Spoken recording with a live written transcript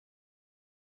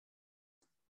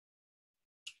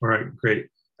All right, great.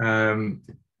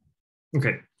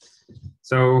 Okay,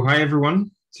 so hi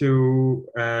everyone.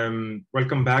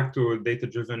 Welcome back to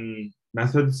Data-Driven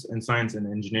Methods in Science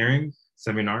and Engineering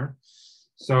seminar.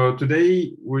 So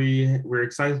today we're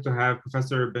excited to have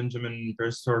Professor Benjamin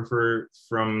Peherstorfer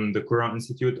from the Courant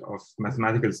Institute of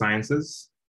Mathematical Sciences.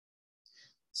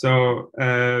 So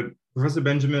Professor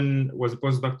Benjamin was a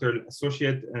postdoctoral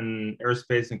associate in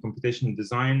Aerospace and Computational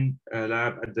Design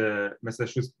lab at the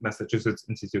Massachusetts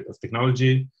Institute of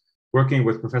Technology, working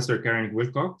with Professor Karen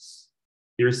Wilcox.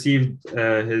 He received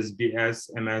his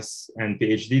BS, MS, and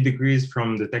PhD degrees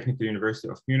from the Technical University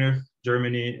of Munich,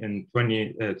 Germany in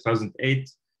 2008,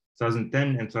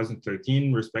 2010, and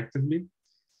 2013, respectively.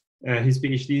 His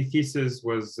PhD thesis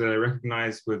was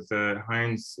recognized with the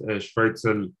Heinz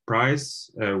Schwarzel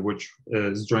Prize, which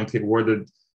is jointly awarded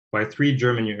by 3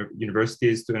 German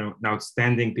universities to an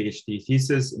outstanding PhD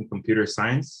thesis in computer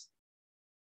science.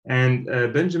 And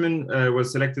Benjamin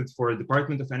was selected for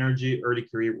Department of Energy Early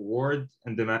Career Award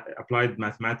and the Applied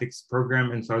Mathematics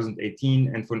Program in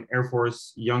 2018, and for an Air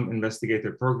Force Young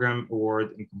Investigator Program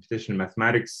Award in Computational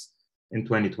Mathematics in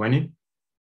 2020.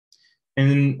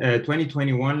 In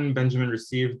 2021, Benjamin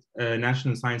received a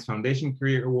National Science Foundation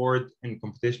Career Award in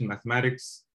Computational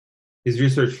Mathematics. His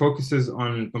research focuses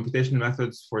on computational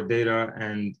methods for data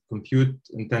and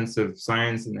compute-intensive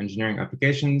science and engineering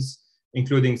applications,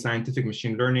 including scientific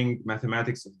machine learning,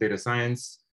 mathematics of data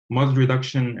science, model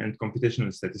reduction, and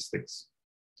computational statistics.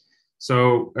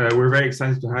 So we're very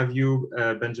excited to have you,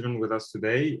 Benjamin, with us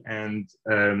today, and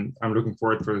I'm looking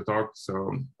forward for the talk.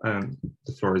 So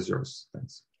the floor is yours.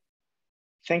 Thanks.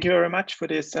 Thank you very much for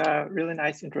this really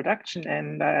nice introduction,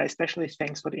 and especially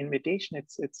thanks for the invitation.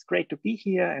 It's great to be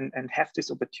here and have this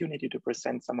opportunity to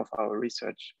present some of our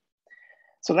research.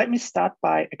 So let me start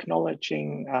by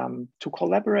acknowledging 2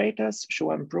 collaborators,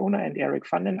 Joan Brunner and Eric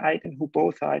van den Eyden, who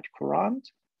both are at Courant.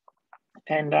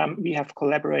 And we have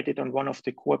collaborated on one of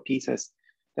the core pieces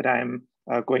that I'm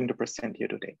going to present here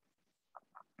today.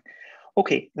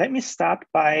 Okay, let me start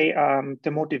by the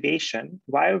motivation.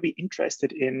 Why are we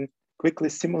interested in quickly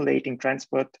simulating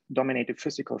transport-dominated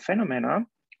physical phenomena?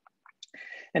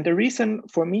 And the reason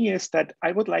for me is that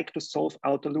I would like to solve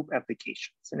outer loop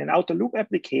applications. And in outer loop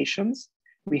applications,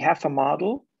 we have a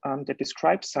model that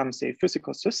describes some, say,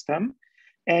 physical system.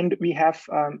 And we have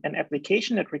an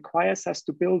application that requires us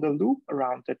to build a loop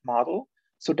around that model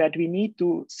so that we need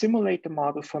to simulate the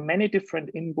model for many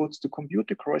different inputs to compute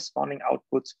the corresponding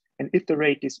outputs and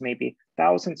iterate this maybe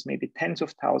thousands, maybe tens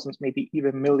of thousands, maybe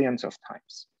even millions of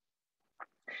times.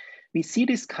 We see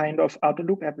this kind of outer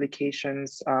loop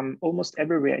applications almost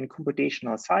everywhere in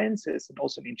computational sciences and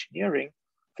also in engineering.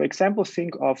 For example,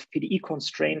 think of PDE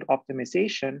constraint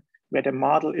optimization, where the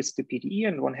model is the PDE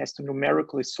and one has to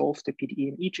numerically solve the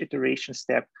PDE in each iteration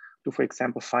step to, for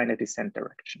example, find a descent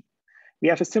direction. We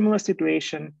have a similar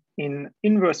situation in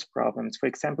inverse problems, for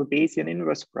example, Bayesian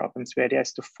inverse problems, where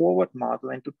there's the forward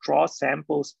model, and to draw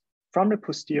samples from the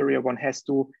posterior, one has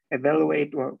to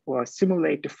evaluate or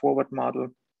simulate the forward model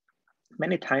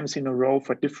many times in a row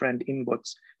for different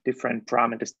inputs, different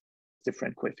parameters,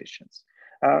 different coefficients.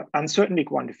 Uncertainty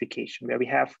quantification, where we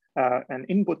have an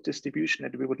input distribution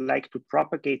that we would like to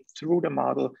propagate through the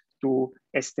model to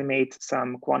estimate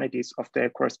some quantities of the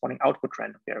corresponding output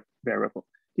random variable.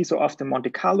 These are often Monte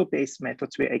Carlo-based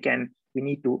methods where, again, we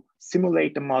need to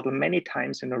simulate the model many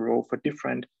times in a row for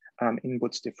different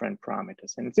inputs, different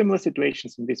parameters. And similar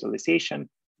situations in visualization,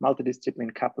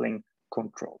 multidiscipline coupling,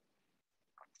 control.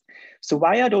 So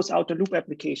why are those outer loop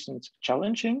applications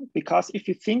challenging? Because if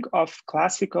you think of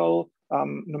classical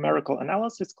numerical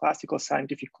analysis, classical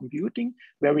scientific computing,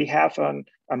 where we have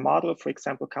a model, for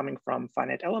example, coming from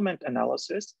finite element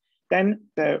analysis, then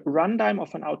the runtime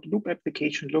of an outer loop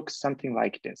application looks something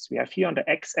like this. We have here on the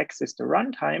x-axis the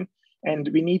runtime, and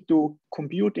we need to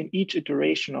compute in each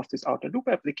iteration of this outer loop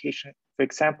application, for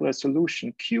example, a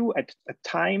solution Q at a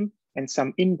time and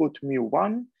some input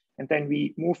mu1. And then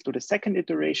we move to the second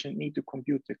iteration, need to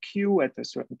compute the Q at a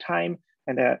certain time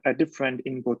and a different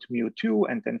input mu2,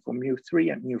 and then for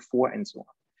mu3 and mu4 and so on.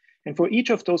 And for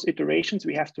each of those iterations,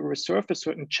 we have to reserve a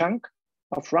certain chunk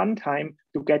of runtime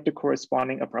to get the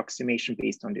corresponding approximation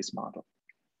based on this model.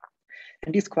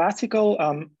 And these classical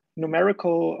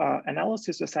numerical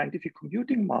analysis or scientific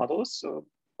computing models, so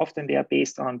often they are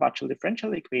based on partial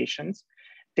differential equations,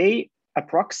 they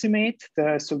approximate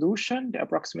the solution. The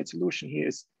approximate solution here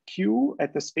is Q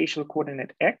at the spatial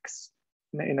coordinate X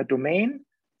in a domain,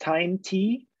 time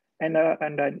T, and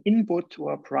an input to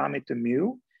a parameter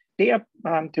mu. They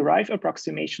derive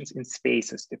approximations in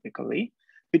spaces typically,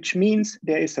 which means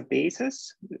there is a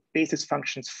basis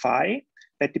functions phi,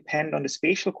 that depend on the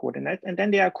spatial coordinate, and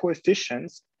then there are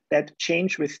coefficients that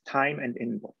change with time and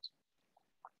input.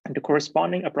 And the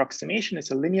corresponding approximation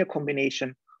is a linear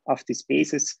combination of this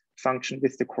basis function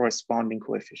with the corresponding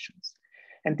coefficients.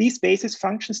 And these basis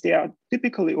functions, they are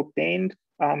typically obtained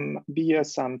via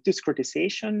some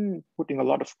discretization, putting a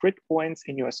lot of grid points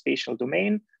in your spatial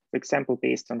domain, for example,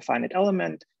 based on finite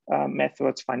element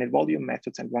methods, finite volume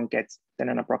methods, and one gets then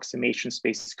an approximation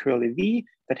space curly V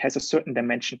that has a certain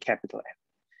dimension capital N.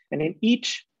 And in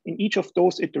each of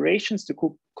those iterations to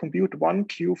compute one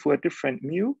Q for a different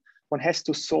mu, one has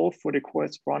to solve for the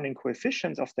corresponding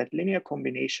coefficients of that linear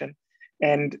combination.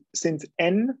 And since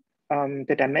N,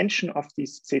 the dimension of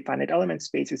these, say, finite element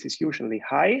spaces is usually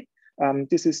high,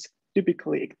 this is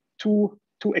typically too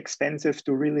expensive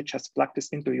to really just plug this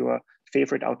into your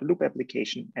favorite outer loop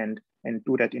application and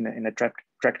do that in a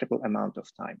tractable amount of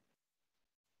time.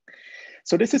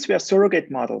 So this is where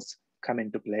surrogate models come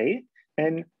into play.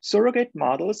 And surrogate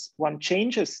models, one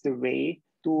changes the way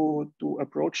to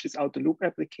approach these outer loop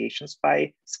applications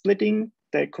by splitting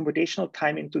the computational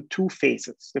time into two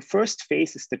phases. The first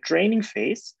phase is the training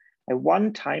phase, a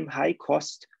one-time high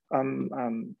cost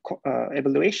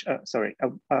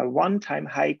one-time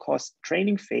high cost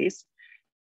training phase,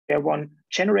 where one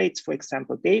generates, for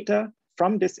example, data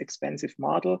from this expensive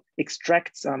model,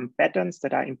 extracts patterns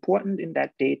that are important in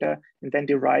that data, and then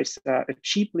derives a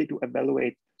cheaply to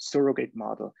evaluate surrogate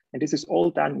model. And this is all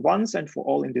done once and for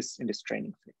all in this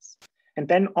training phase. And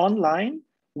then online,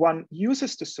 one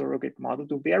uses the surrogate model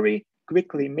to very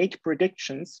quickly make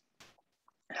predictions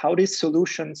how these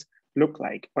solutions look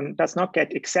like. One does not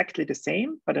get exactly the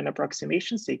same, but an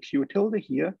approximation, say Q tilde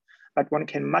here, but one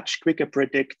can much quicker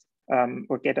predict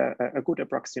or get a good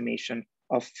approximation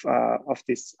of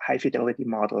this high fidelity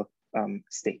model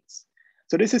states.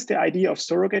 So this is the idea of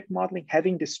surrogate modeling,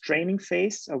 having this training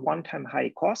phase, a one-time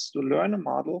high cost to learn a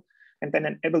model, and then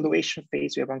an evaluation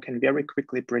phase where one can very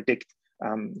quickly predict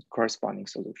corresponding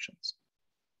solutions.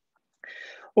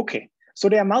 Okay, so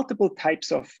there are multiple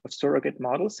types of surrogate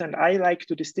models, and I like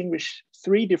to distinguish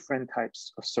three different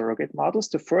types of surrogate models.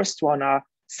 The first one are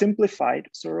simplified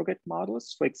surrogate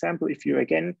models. For example, if you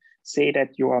again say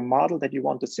that your model that you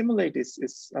want to simulate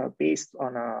is based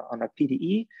on a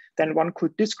PDE, then one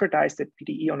could discretize that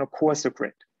PDE on a coarser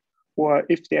grid. Or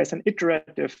if there's an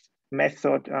iterative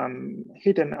method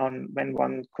hidden on when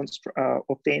one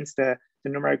obtains the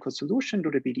numerical solution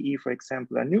to the PDE, for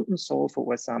example, a Newton solver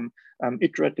or some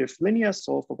iterative linear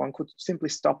solver, one could simply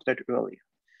stop that earlier.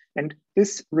 And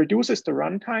this reduces the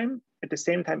runtime, at the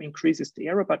same time increases the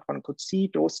error, but one could see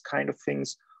those kind of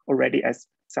things already as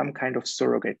some kind of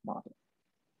surrogate model.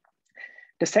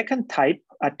 The second type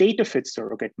are data fit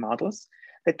surrogate models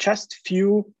that just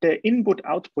view the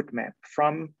input-output map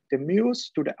from the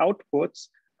mu's to the outputs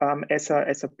as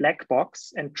a black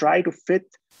box and try to fit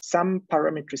some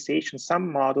parametrization,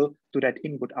 some model to that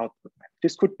input-output map.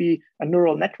 This could be a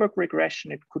neural network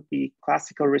regression. It could be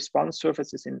classical response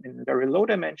surfaces in very low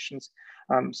dimensions,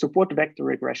 support vector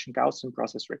regression, Gaussian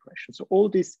process regression. So all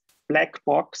these black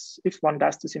box, if one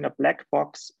does this in a black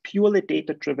box, purely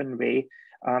data-driven way,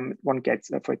 one gets,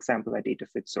 for example, a data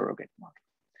fit surrogate model.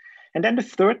 And then the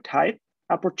third type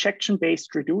are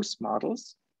projection-based reduced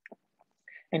models.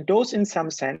 And those, in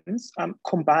some sense,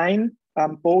 combine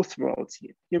both worlds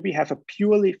here. Here we have a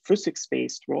purely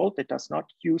physics-based world that does not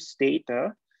use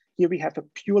data. Here we have a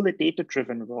purely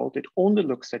data-driven world that only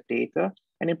looks at data.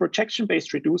 And in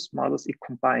projection-based reduced models, it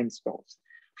combines both.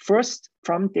 First,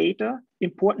 from data,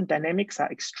 important dynamics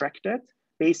are extracted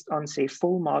based on, say,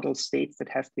 full model states that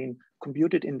have been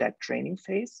computed in that training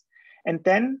phase. And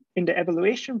then in the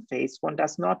evaluation phase, one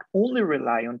does not only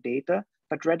rely on data,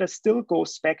 but rather still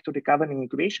goes back to the governing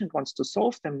equation, wants to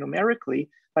solve them numerically,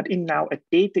 but in now a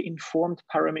data-informed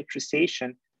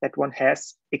parametrization that one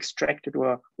has extracted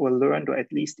or learned, or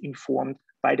at least informed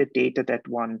by the data that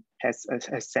one has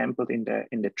sampled in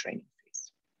the training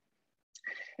phase.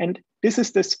 And this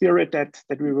is the spirit that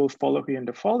we will follow here in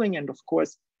the following. And of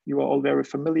course, you are all very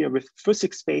familiar with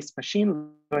physics-based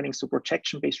machine learning, so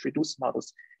projection-based reduced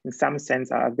models in some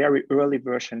sense are a very early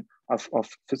version of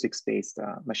physics-based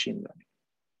machine learning.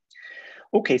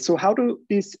 Okay, so how do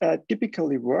these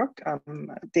typically work?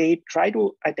 They try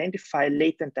to identify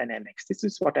latent dynamics. This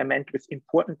is what I meant with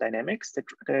important dynamics,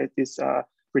 that these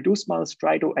reduced models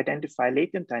try to identify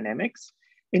latent dynamics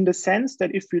in the sense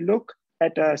that if we look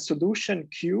at a solution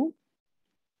Q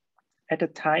at a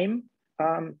time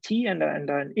T and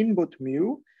an input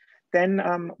mu, then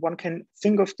one can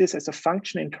think of this as a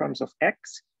function in terms of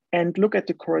X and look at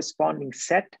the corresponding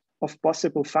set of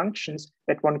possible functions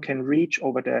that one can reach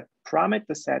over the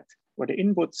parameter set or the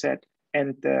input set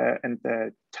and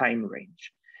the time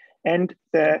range. And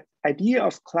the idea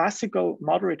of classical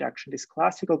model reduction, this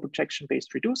classical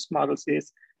projection-based reduced models,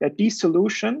 is that these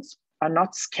solutions are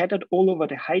not scattered all over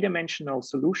the high-dimensional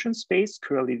solution space,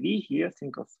 curly V here,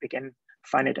 think of, again,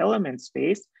 finite element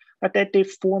space, but that they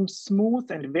form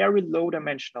smooth and very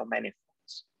low-dimensional manifolds.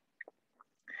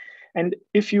 And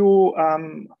if you are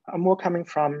more coming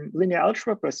from linear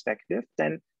algebra perspective,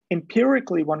 then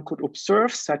empirically one could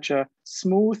observe such a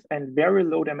smooth and very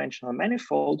low-dimensional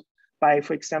manifold by,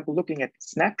 for example, looking at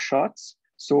snapshots.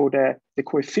 So the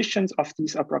coefficients of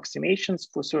these approximations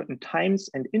for certain times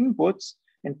and inputs,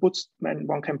 and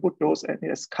one can put those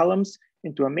as columns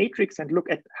into a matrix and look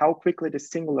at how quickly the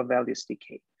singular values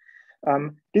decay.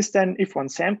 This then, if one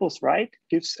samples right,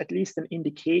 gives at least an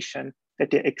indication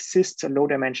that there exists a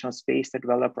low-dimensional space that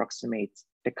well approximates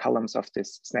the columns of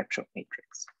this snapshot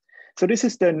matrix. So this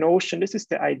is the notion, this is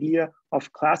the idea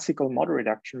of classical model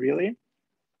reduction, really,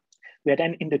 where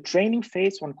then in the training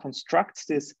phase, one constructs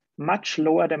this much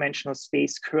lower dimensional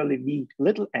space, curly V,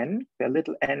 little n, where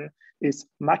little n is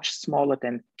much smaller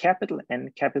than capital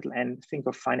N. Capital N, think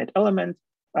of finite element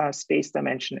space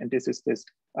dimension, and this is this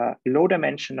low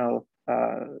dimensional,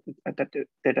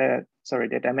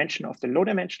 the dimension of the low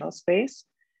dimensional space.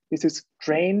 This is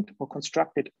trained or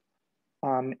constructed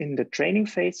in the training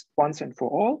phase once and for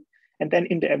all. And then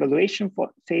in the evaluation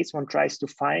phase, one tries to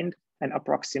find an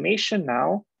approximation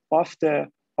now of the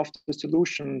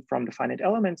solution from the finite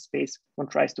element space. One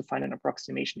tries to find an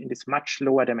approximation in this much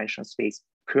lower dimensional space,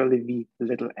 curly V,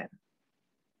 little n.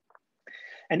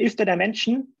 And if the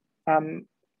dimension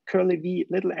curly V,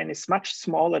 little n is much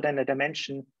smaller than the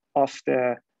dimension of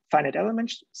the finite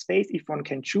element space, if one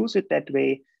can choose it that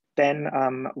way, then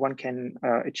one can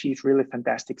achieve really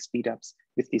fantastic speedups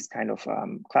with these kind of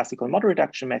classical model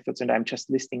reduction methods. And I'm just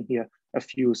listing here a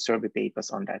few survey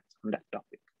papers on that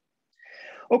topic.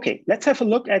 Okay, let's have a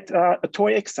look at a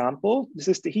toy example. This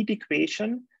is the heat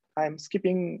equation. I'm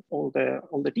skipping all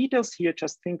the details here.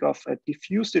 Just think of a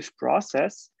diffusive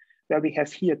process where we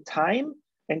have here time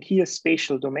and here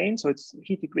spatial domain. So it's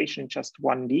heat equation in just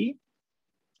 1D.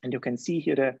 And you can see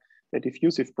here the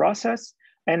diffusive process.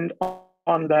 And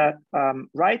on the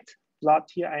right plot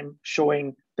here, I'm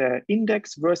showing the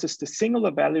index versus the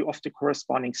singular value of the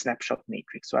corresponding snapshot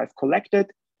matrix. So I've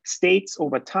collected states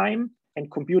over time and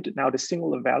computed now the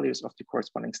singular values of the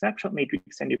corresponding snapshot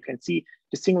matrix. And you can see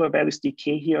the singular values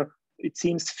decay here. It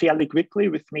seems fairly quickly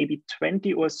with maybe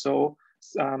 20 or so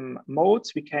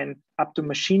modes. We can, up to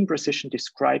machine precision,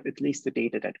 describe at least the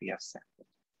data that we have sampled.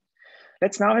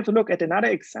 Let's now have a look at another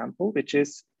example, which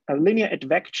is a linear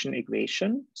advection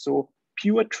equation. So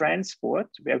pure transport,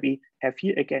 where we have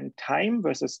here again time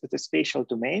versus the spatial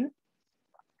domain.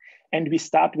 And we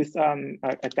start with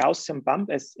a Gaussian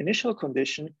bump as initial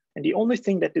condition. And the only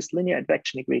thing that this linear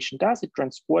advection equation does, it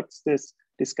transports this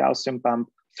Gaussian bump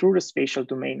through the spatial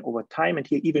domain over time, and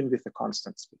here even with a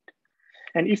constant speed.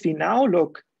 And if we now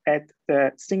look at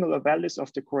the singular values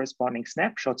of the corresponding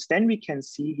snapshots, then we can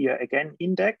see here again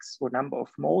index or number of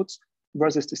modes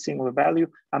versus the singular value,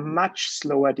 a much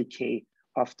slower decay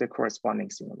of the corresponding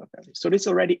singular value. So this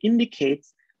already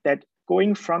indicates that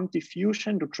going from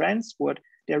diffusion to transport,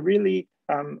 there really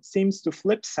seems to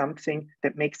flip something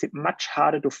that makes it much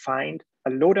harder to find a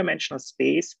low dimensional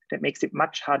space, that makes it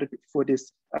much harder for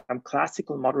this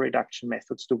classical model reduction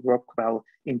methods to work well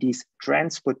in these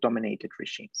transport dominated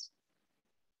regimes.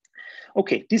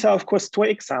 Okay, these are of course toy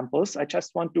examples. I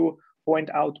just want to point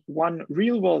out one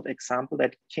real world example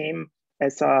that came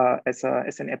as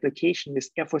an application with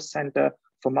Air Force Center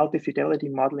for Multi-Fidelity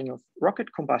Modeling of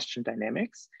Rocket Combustion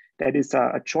Dynamics. That is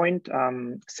a joint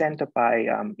center by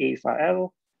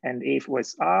AFRL and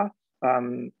AFOSR,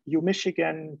 U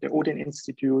Michigan, the Odin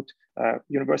Institute,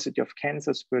 University of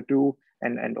Kansas, Purdue,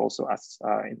 and also us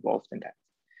involved in that.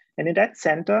 And in that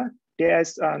center,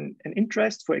 there's an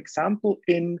interest, for example,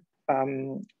 in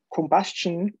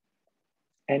combustion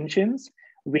engines,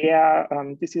 where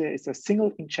this is a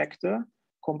single injector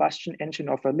combustion engine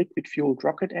of a liquid fueled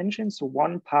rocket engine. So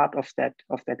one part of that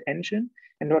engine.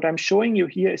 And what I'm showing you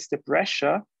here is the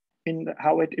pressure in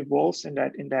how it evolves in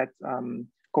that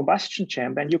combustion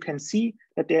chamber. And you can see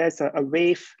that there's a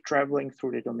wave traveling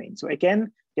through the domain. So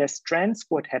again, there's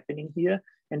transport happening here.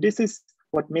 And this is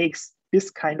what makes this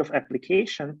kind of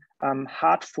application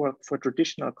hard for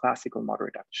traditional classical model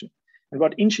reduction. And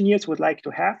what engineers would like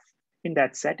to have in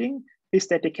that setting is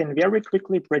that they can very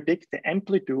quickly predict the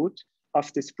amplitude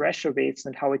of this pressure waves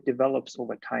and how it develops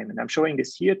over time. And I'm showing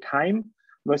this here, time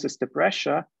versus the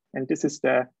pressure. And this is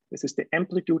the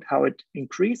amplitude, how it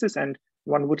increases. And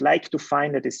one would like to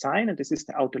find a design, and this is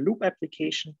the outer loop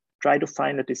application try to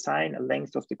find a design, a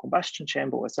length of the combustion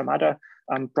chamber, or some other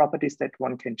properties that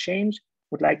one can change,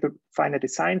 would like to find a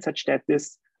design such that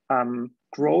this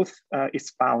growth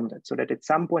is bounded, so that at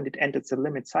some point it enters the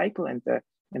limit cycle and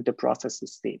the process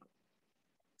is stable.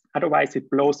 Otherwise, it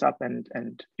blows up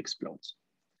and explodes.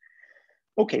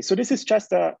 Okay, so this is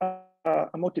just a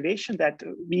motivation that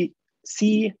we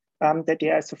see that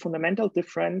there is a fundamental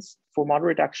difference for model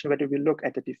reduction, whether we look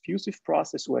at a diffusive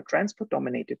process or a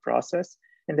transport-dominated process,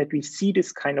 and that we see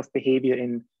this kind of behavior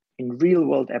in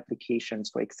real-world applications,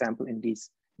 for example, in these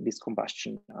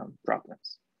combustion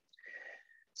problems.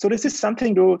 So this is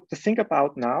something to think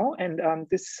about now, and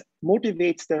this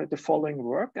motivates the following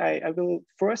work. I will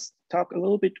first talk a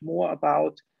little bit more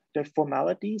about the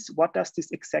formalities. What does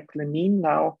this exactly mean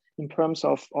now in terms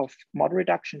of model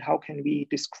reduction? How can we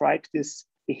describe this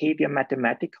behavior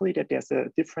mathematically, that there's a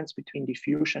difference between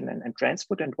diffusion and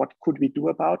transport, and what could we do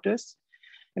about this?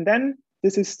 And then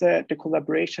this is the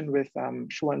collaboration with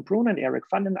Johan Brun and Eric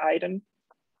van den Eyden.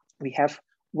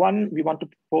 We want to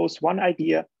propose one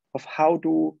idea of how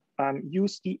to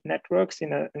use deep networks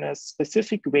in a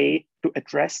specific way to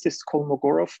address this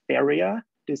Kolmogorov barrier,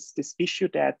 this issue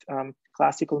that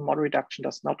classical model reduction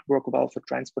does not work well for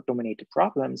transport-dominated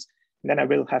problems. And then I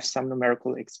will have some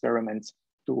numerical experiments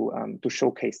to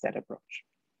showcase that approach.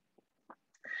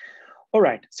 All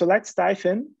right, so let's dive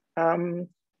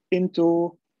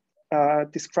into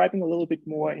describing a little bit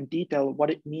more in detail what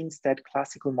it means that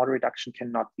classical model reduction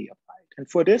cannot be applied. And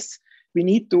for this, we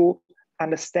need to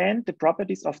understand the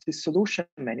properties of the solution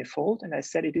manifold. And I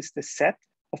said it is the set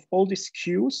of all these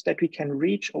Qs that we can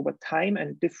reach over time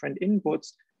and different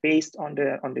inputs based on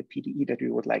the PDE that we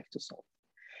would like to solve.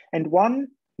 And one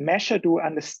measure to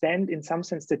understand in some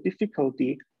sense the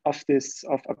difficulty of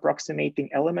approximating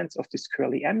elements of this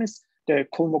curly M is the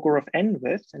Kolmogorov N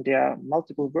width, and there are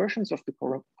multiple versions of the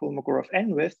Kolmogorov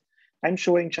N width. I'm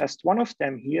showing just one of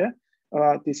them here,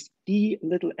 this d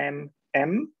little m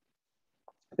m,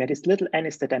 where this little n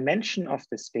is the dimension of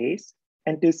the space,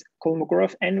 and this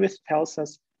Kolmogorov N width tells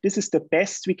us this is the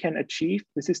best we can achieve.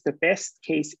 This is the best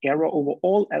case error over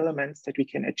all elements that we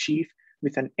can achieve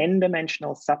with an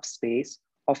n-dimensional subspace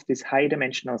of this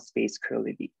high-dimensional space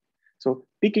curly V. So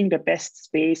picking the best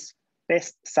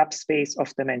subspace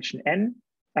of dimension n,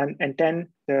 and then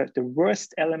the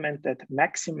worst element that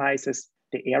maximizes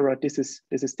the error, this is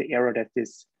the error that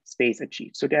this space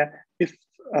achieves. So if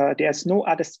there's no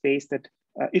other space that,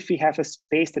 if we have a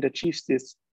space that achieves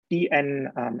this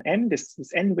dn this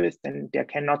n width, then there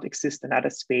cannot exist another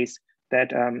space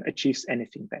that achieves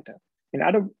anything better. In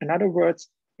other words,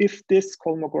 if this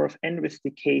Kolmogorov N width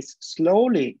decays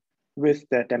slowly with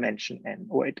the dimension n,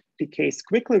 or it decays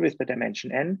quickly with the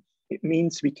dimension n, it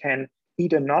means we can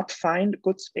either not find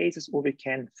good spaces or we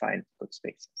can find good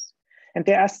spaces. And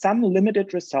there are some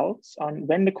limited results on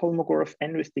when the Kolmogorov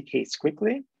N width decays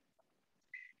quickly.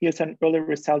 Here's an early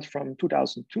result from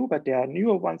 2002, but there are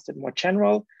newer ones that are more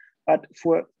general. But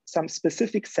for some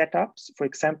specific setups, for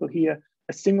example, here,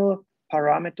 a single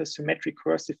parameter symmetric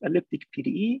cursive elliptic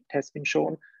PDE has been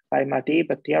shown by Made,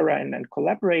 Batera, and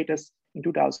collaborators in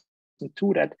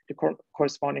 2002 that the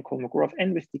corresponding Kolmogorov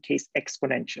N width decays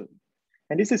exponentially.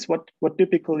 And this is what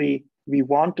typically we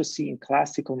want to see in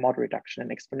classical model reduction,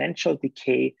 an exponential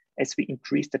decay as we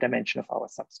increase the dimension of our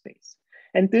subspace.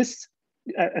 And this,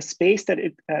 a space that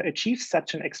achieves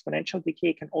such an exponential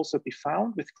decay can also be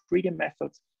found with greedy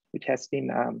methods, which has been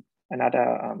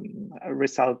another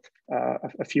result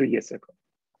a few years ago.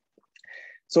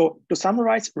 So to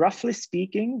summarize, roughly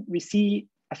speaking, we see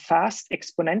a fast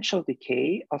exponential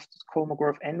decay of the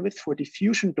Kolmogorov N width for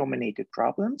diffusion-dominated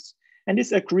problems. And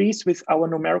this agrees with our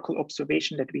numerical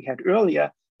observation that we had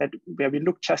earlier, where we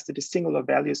looked just at the singular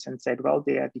values and said, well,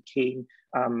 they are decaying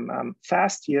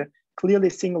fast here. Clearly,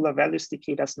 singular values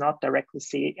decay does not directly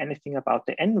say anything about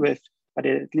the N width, but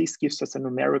it at least gives us a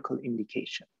numerical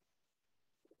indication.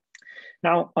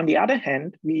 Now, on the other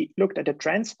hand, we looked at the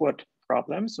transport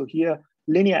problem. So here,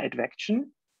 linear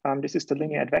advection. This is the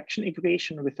linear advection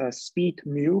equation with a speed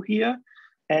mu here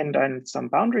and some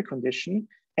boundary condition.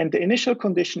 And the initial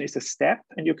condition is a step.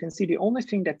 And you can see the only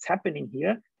thing that's happening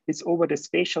here is over the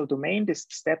spatial domain. This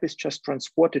step is just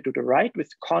transported to the right with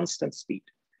constant speed.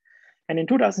 And in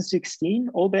 2016,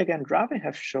 Olberger and Rave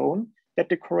have shown that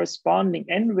the corresponding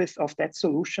N width of that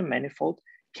solution manifold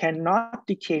cannot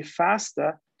decay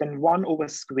faster than 1 over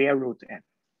square root n.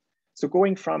 So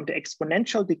going from the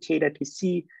exponential decay that we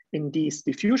see in these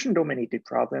diffusion-dominated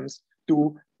problems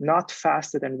to not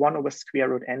faster than 1 over square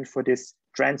root n for this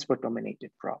transport-dominated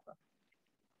problem.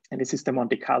 And this is the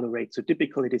Monte Carlo rate. So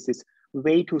typically this is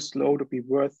way too slow to be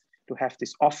worth to have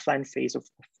this offline phase of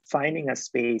finding a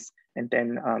space and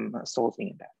then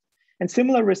solving that. And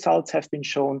similar results have been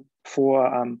shown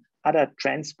for other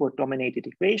transport-dominated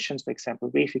equations, for example,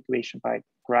 wave equation by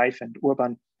Greif and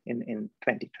Urban in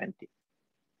 2020.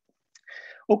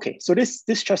 Okay, so this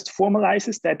just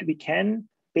formalizes that we can,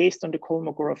 based on the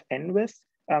Kolmogorov N-width,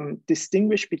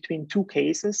 distinguish between two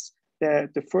cases.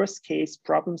 The first case,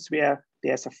 problems where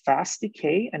there's a fast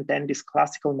decay and then these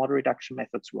classical model reduction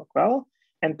methods work well.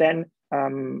 And then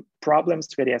problems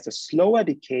where there's a slower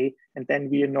decay and then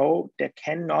we know there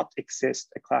cannot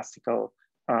exist a classical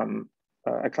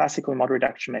model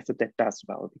reduction method that does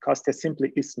well because there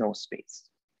simply is no space.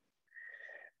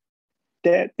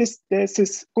 This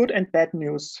is good and bad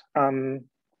news.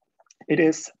 It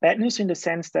is bad news in the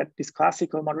sense that these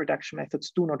classical model reduction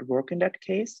methods do not work in that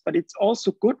case, but it's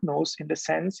also good news in the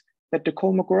sense that the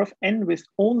Kolmogorov N-width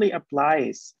only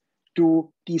applies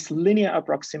to these linear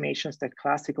approximations that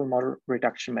classical model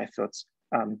reduction methods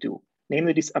do.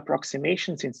 Namely, these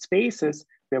approximations in spaces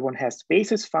where one has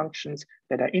basis functions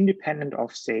that are independent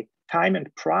of, say, time and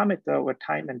parameter or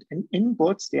time and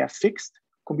inputs. They are fixed,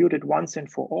 computed once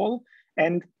and for all.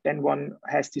 And then one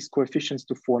has these coefficients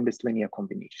to form these linear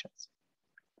combinations.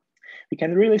 We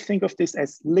can really think of this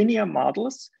as linear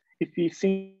models. If we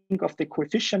think of the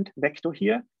coefficient vector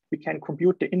here, we can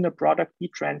compute the inner product B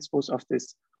transpose of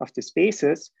this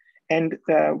basis. And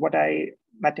what I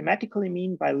mathematically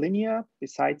mean by linear,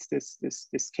 besides this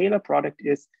scalar product,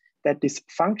 is that this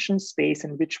function space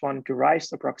in which one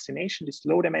derives approximation, this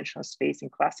low dimensional space in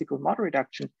classical model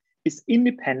reduction, is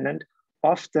independent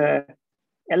of the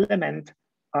element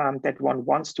that one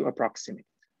wants to approximate.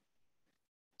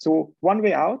 So one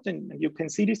way out, and you can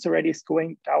see this already, is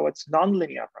going towards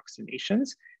nonlinear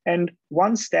approximations. And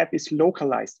one step is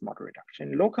localized model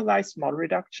reduction. In localized model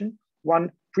reduction,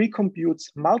 one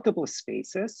precomputes multiple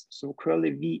spaces, so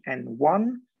curly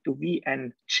Vn1 to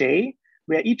Vnj,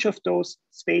 where each of those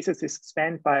spaces is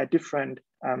spanned by a different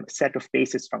set of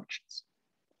basis functions.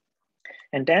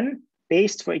 And then,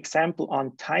 based, for example,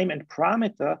 on time and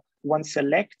parameter, one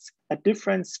selects a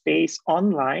different space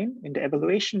online in the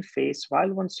evaluation phase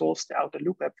while one solves the outer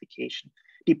loop application,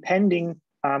 depending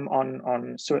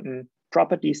on certain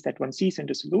properties that one sees in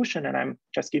the solution. And I'm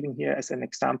just giving here as an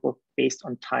example based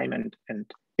on time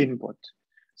and input.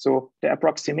 So the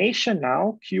approximation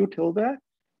now, Q tilde,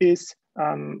 is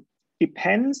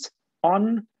depends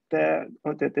on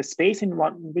the space in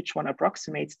which one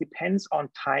approximates depends on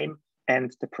time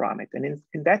and the parameter. And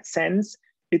in that sense,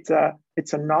 it's a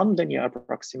nonlinear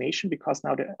approximation because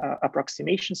now the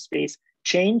approximation space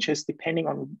changes depending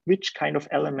on which kind of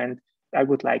element I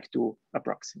would like to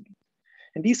approximate.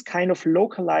 And these kind of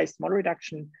localized model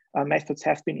reduction methods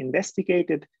have been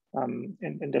investigated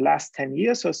in the last 10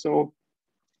 years or so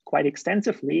quite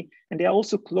extensively. And they are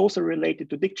also closer related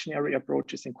to dictionary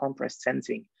approaches in compressed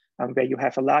sensing, where you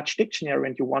have a large dictionary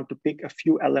and you want to pick a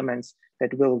few elements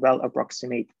that will well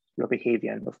approximate your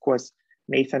behavior. And of course,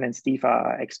 Nathan and Steve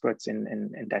are experts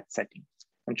in that setting.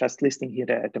 I'm just listing here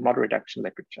the model reduction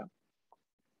literature.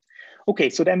 Okay,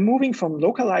 so then moving from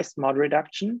localized model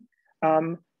reduction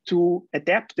to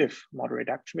adaptive model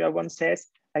reduction, where one says,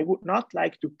 I would not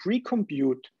like to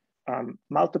pre-compute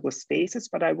multiple spaces,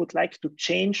 but I would like to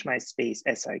change my space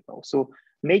as I go. So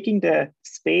making the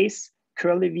space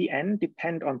curly Vn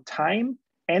depend on time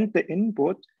and the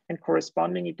input, and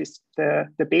correspondingly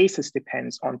the basis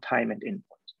depends on time and input.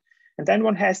 And then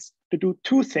one has to do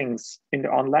two things in the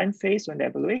online phase or in the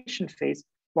evaluation phase.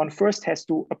 One first has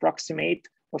to approximate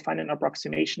or find an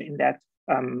approximation in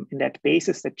that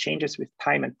basis that changes with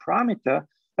time and parameter,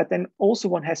 but then also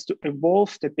one has to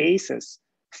evolve the basis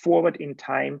forward in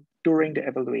time during the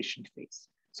evaluation phase.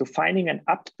 So finding an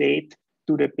update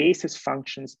to the basis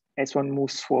functions as one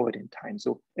moves forward in time.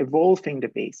 So evolving the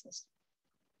basis.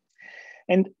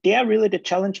 And there really the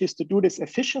challenge is to do this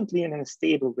efficiently and in a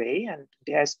stable way. And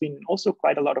there has been also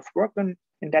quite a lot of work in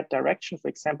that direction. For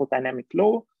example, dynamic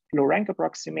low rank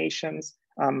approximations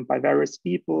by various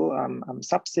people,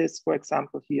 subsys, for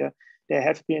example, here.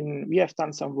 We have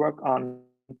done some work on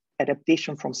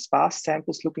adaptation from sparse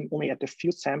samples, looking only at a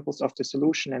few samples of the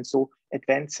solution, and so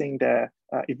advancing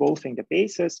evolving the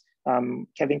basis.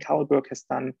 Kevin Kahlberg has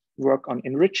done work on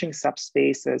enriching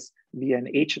subspaces via an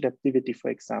age adaptivity, for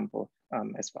example,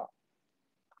 as well.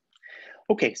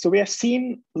 Okay, so we have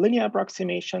seen linear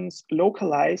approximations,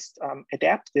 localized,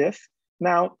 adaptive.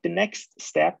 Now, the next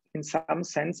step in some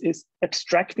sense is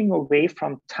abstracting away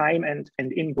from time and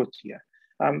input here.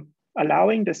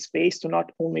 Allowing the space to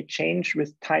not only change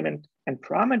with time and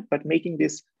parameter, but making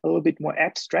this a little bit more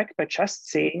abstract by just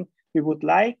saying we would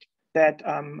like that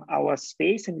our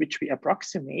space in which we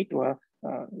approximate, or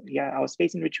our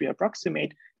space in which we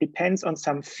approximate depends on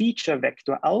some feature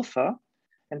vector alpha,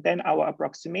 and then our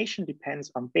approximation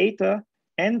depends on beta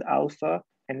and alpha,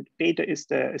 and beta is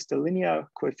the linear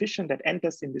coefficient that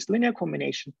enters in this linear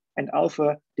combination, and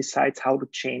alpha decides how to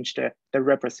change the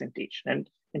representation.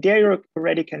 And there you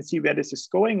already can see where this is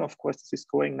going. Of course, this is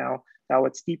going now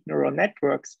towards deep neural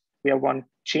networks, where one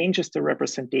changes the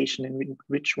representation in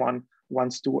which one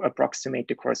wants to approximate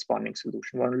the corresponding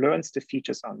solution. One learns the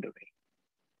features on the way.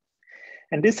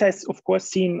 And this has, of course,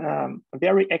 seen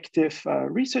very active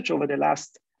research over the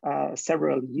last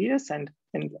several years. And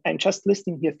I'm just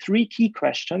listing here 3 key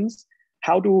questions: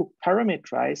 how to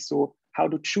parameterize, so how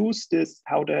to choose this,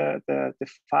 how the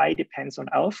phi depends on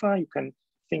alpha. You can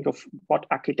think of what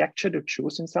architecture to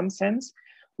choose in some sense.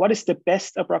 What is the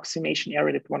best approximation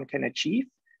area that one can achieve?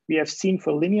 We have seen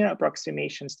for linear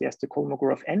approximations, there's the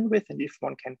Kolmogorov N width, and if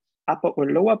one can upper or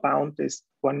lower bound this,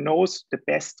 one knows the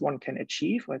best one can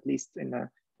achieve, or at least in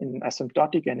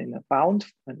asymptotic and in a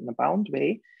bound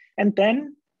way. And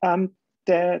then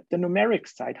the numeric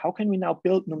side, how can we now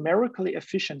build numerically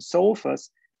efficient solvers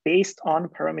based on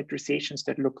parametrizations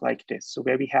that look like this? So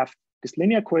where we have this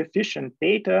linear coefficient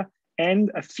beta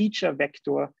and a feature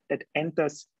vector that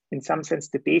enters, in some sense,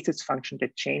 the basis function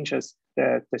that changes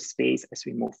the space as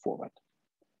we move forward.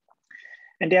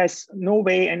 And there's no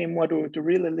way anymore to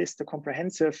really list a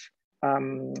comprehensive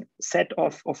set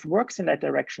of works in that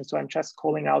direction. So I'm just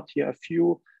calling out here a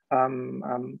few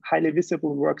highly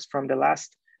visible works from the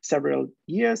last several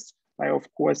years by, of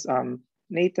course,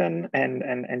 Nathan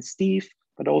and Steve,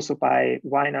 but also by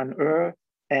Weinan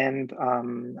and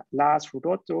Lars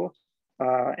Rudotto,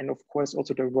 and of course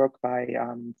also the work by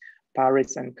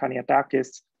Paris and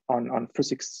Kaniatakis on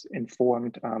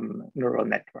physics-informed neural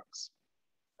networks.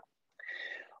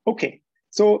 Okay,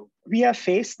 so we are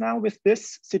faced now with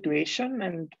this situation,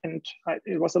 and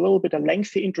it was a little bit a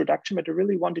lengthy introduction, but I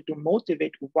really wanted to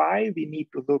motivate why we need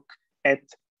to look at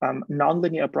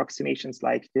nonlinear approximations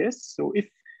like this. So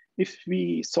if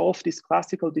we solve these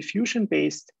classical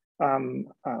diffusion-based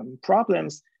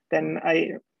problems, then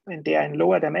and they are in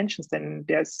lower dimensions, then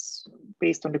there's,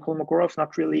 based on the Kolmogorov,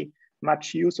 not really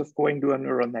much use of going to a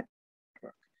neural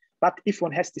network. But if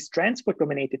one has this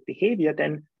transport-dominated behavior,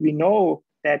 then we know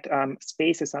that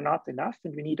spaces are not enough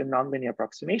and we need a nonlinear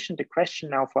approximation. The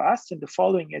question now for us in the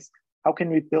following is, how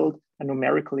can we build a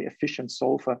numerically efficient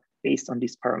solver based on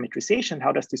this parametrization?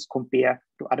 How does this compare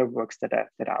to other works that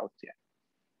are out there?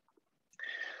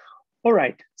 All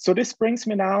right, so this brings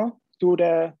me now to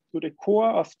the core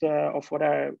of what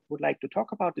I would like to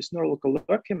talk about, this numerical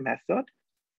working method.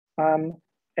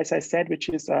 As I said, which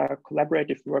is a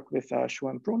collaborative work with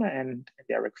Schuan Brunner and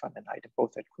Derek van den Eyde,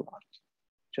 both at Courant.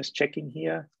 Just checking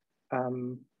here.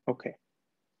 Okay.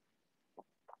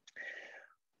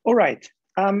 All right.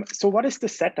 So what is the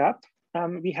setup?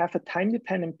 We have a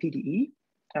time-dependent PDE.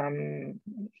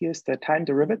 Here's the time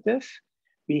derivative.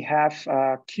 We have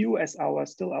Q as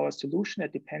still our solution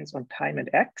that depends on time and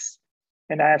X.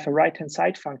 And I have a right-hand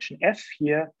side function F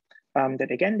here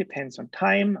that again depends on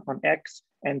time, on X,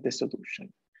 and the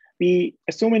solution. We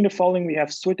assume in the following, we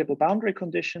have suitable boundary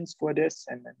conditions for this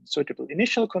and then suitable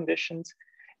initial conditions.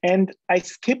 And I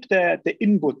skip the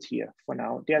input here for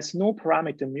now. There's no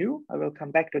parameter mu. I will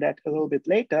come back to that a little bit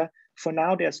later. For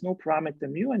now, there's no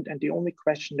parameter mu. And the only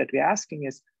question that we're asking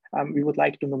is, we would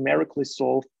like to numerically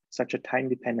solve such a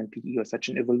time-dependent PDE or such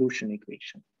an evolution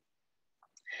equation.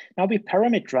 Now we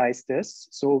parameterize this.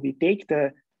 So we take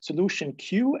the solution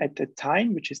Q at the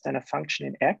time, which is then a function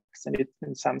in X, and it's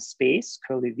in some space,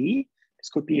 curly V. This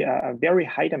could be a very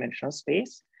high dimensional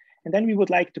space. And then we would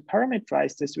like to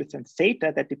parameterize this with some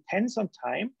theta that depends on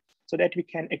time so that we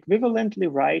can equivalently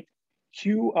write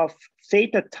Q of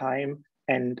theta time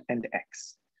and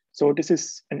X. So this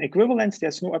is an equivalence.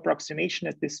 There's no approximation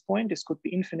at this point. This could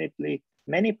be infinitely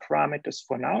many parameters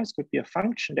for now. This could be a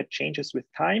function that changes with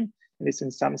time and is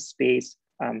in some space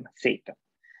theta.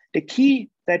 The key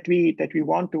that we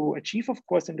want to achieve, of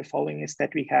course, in the following is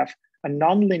that we have a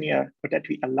nonlinear, or that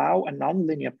we allow a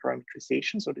nonlinear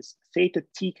parameterization. So this theta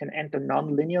t can enter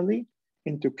nonlinearly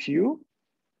into Q.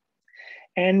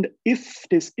 And if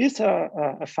this is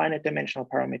a finite dimensional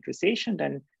parameterization,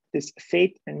 then this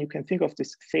theta, and you can think of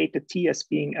this theta t as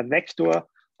being a vector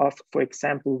of, for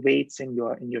example, weights in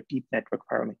your deep network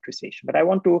parameterization. But I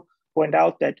want to point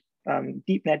out that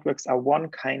deep networks are one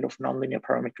kind of nonlinear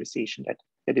parameterization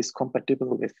that is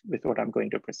compatible with what I'm going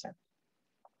to present.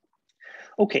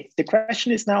 Okay, the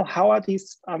question is now, how are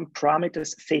these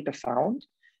parameters theta found?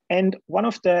 And one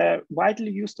of the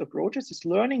widely used approaches is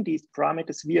learning these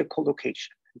parameters via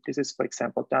collocation. This is, for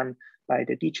example, done by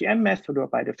the DGM method or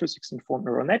by the physics-informed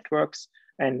neural networks.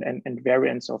 and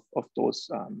variants of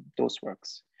those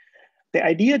works. The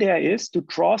idea there is to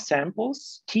draw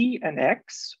samples t and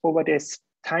x over this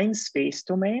time space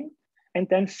domain, and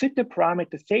then fit the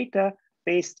parameter theta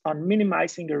based on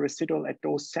minimizing the residual at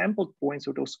those sampled points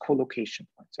or those collocation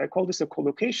points. So I call this a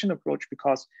collocation approach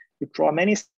because you draw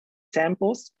many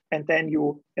samples and then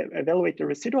you evaluate the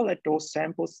residual at those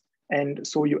samples. And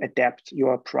so you adapt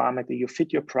your parameter, you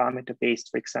fit your parameter based,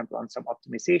 for example, on some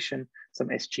optimization, some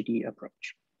SGD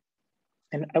approach.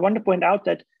 And I want to point out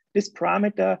that this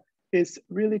parameter is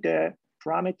really the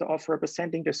parameter of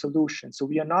representing the solution. So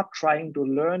we are not trying to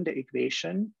learn the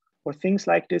equation or things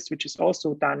like this, which is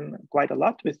also done quite a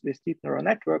lot with deep neural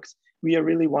networks. We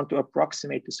really want to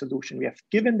approximate the solution. We have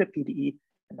given the PDE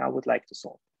and now would like to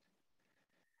solve.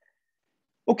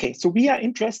 Okay, so we are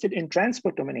interested in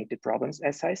transport-dominated problems,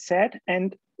 as I said,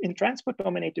 and in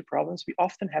transport-dominated problems, we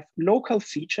often have local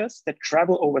features that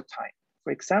travel over time.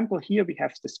 For example, here we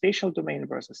have the spatial domain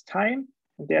versus time,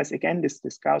 and there's again this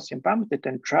Gaussian bump that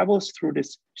then travels through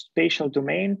this spatial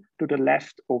domain to the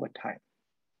left over time.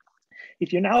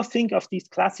 If you now think of these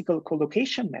classical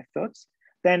collocation methods,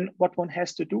 then what one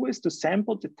has to do is to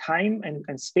sample the time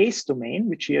and space domain,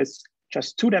 which is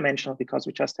just two-dimensional because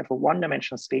we just have a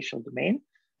one-dimensional spatial domain.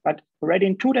 But already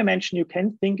in two-dimension, you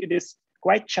can think it is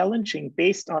quite challenging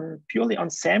based on purely on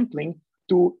sampling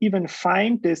to even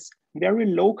find this very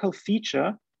local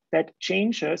feature that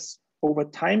changes over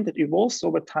time, that evolves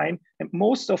over time. And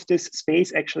most of this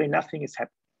space, actually nothing is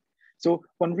happening. So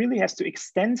one really has to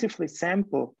extensively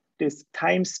sample this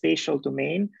time spatial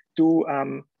domain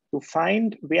to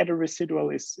find where the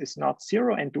residual is not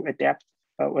zero and to adapt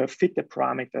or fit the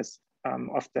parameters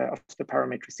of the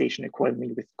parametrization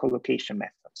accordingly with collocation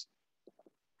methods.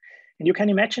 And you can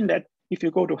imagine that if you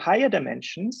go to higher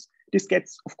dimensions, this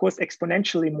gets, of course,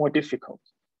 exponentially more difficult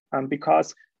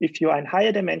because if you are in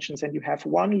higher dimensions and you have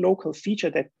one local feature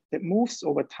that moves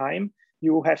over time,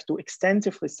 you have to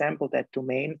extensively sample that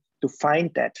domain to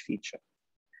find that feature.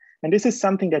 And this is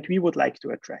something that we would like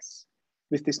to address.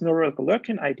 With this numerical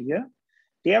lurking idea,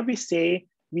 there we say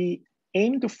we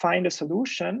aim to find a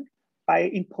solution by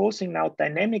imposing now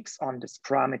dynamics on this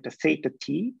parameter theta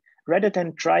t, rather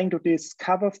than trying to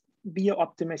discover via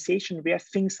optimization where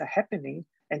things are happening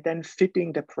and then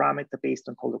fitting the parameter based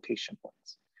on collocation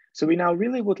points. So we now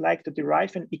really would like to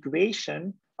derive an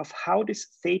equation of how this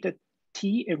theta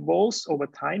t evolves over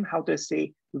time, how the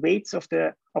say weights of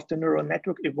the neural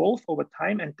network evolve over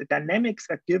time, and the dynamics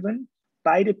are given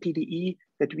by the PDE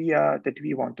that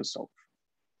we want to solve.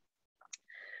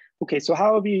 Okay, so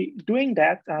how are we doing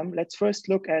that? Let's first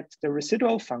look at the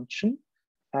residual function.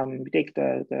 We take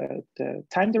the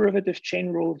time derivative chain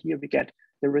rule here. We get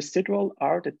the residual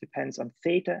r that depends on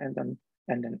theta and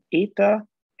then eta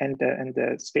and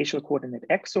the spatial coordinate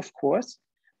x, of course.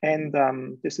 And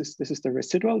this is the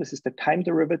residual. This is the time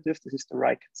derivative. This is the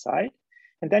right-hand side.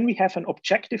 And then we have an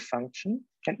objective function.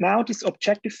 And now this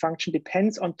objective function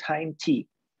depends on time t.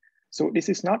 So this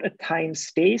is not a time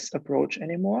space approach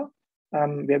anymore,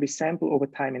 where we sample over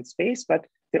time and space, but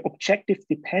the objective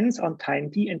depends on time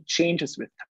t and changes with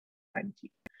time t.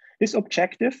 This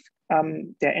objective,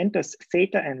 there enters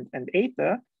theta and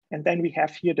eta, and then we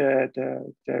have here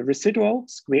the residual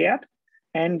squared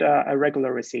and a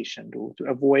regularization to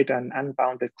avoid an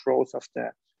unbounded growth of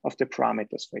the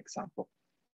parameters, for example.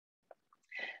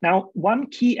 Now, one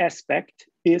key aspect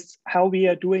is how we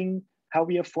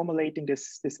are formulating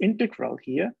this integral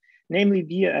here, namely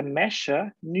via a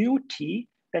measure nu t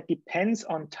that depends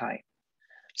on time.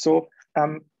 So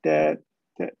the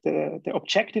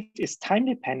objective is time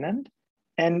dependent,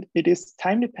 and it is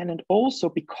time dependent also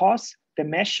because the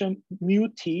measure nu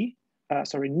t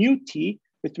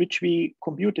with which we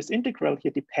compute this integral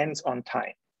here depends on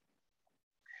time.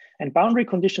 And boundary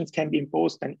conditions can be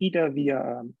imposed then either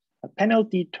via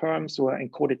penalty terms or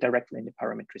encoded directly in the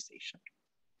parametrization.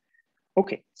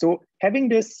 Okay, so having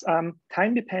this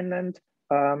time-dependent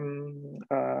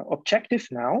objective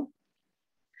now,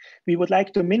 we would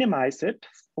like to minimize it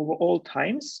over all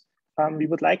times. We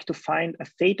would like to find a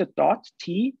theta dot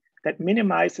t that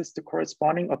minimizes the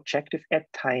corresponding objective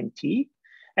at time t.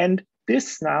 And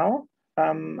this now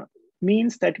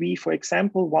means that we, for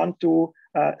example, want to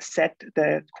set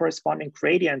the corresponding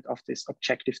gradient of this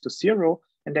objective to 0,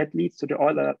 and that leads to the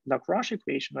Euler-Lagrange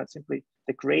equation, that's simply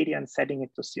the gradient setting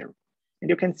it to 0. And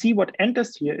you can see what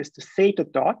enters here is the theta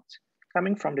dot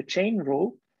coming from the chain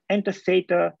rule and the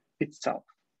theta itself.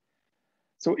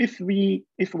 So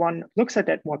if one looks at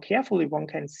that more carefully, one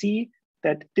can see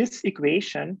that this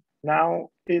equation now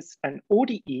is an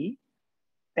ODE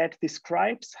that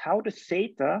describes how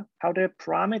the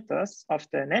parameters of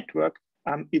the network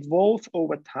evolve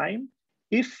over time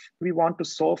if we want to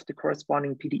solve the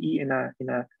corresponding PDE in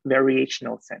a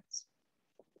variational sense.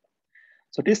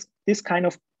 So this kind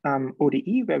of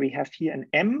ODE, where we have here an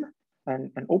M,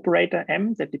 an operator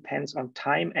M that depends on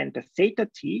time and the theta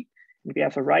t, and we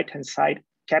have a right-hand side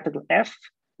capital F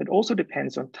that also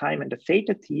depends on time and the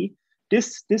theta t.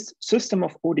 This system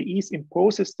of ODEs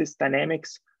imposes this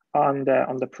dynamics on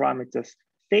the parameters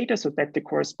theta, so that the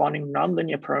corresponding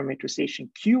nonlinear parametrization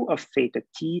Q of theta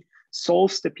t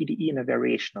solves the PDE in a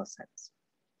variational sense.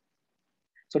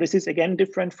 So this is again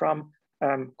different from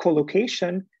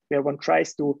collocation, where one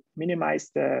tries to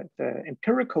minimize the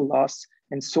empirical loss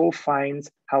and so finds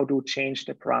how to change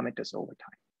the parameters over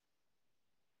time.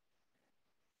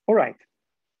 All right,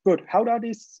 good. How do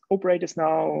these operators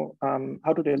now,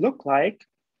 how do they look like?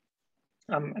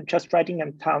 I'm just writing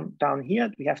them down here.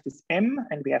 We have this M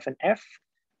and we have an F.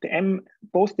 The M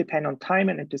both depend on time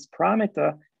and this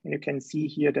parameter. And you can see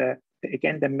here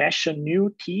again the measure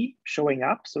nu t showing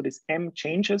up. So this M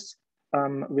changes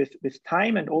with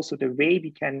time, and also the way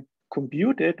we can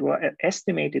compute it or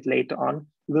estimate it later on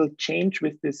will change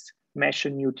with this measure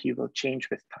nu t, will change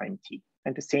with time t.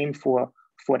 And the same for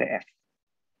the F.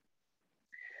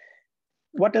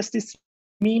 What does this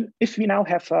mean? If we now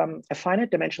have a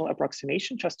finite dimensional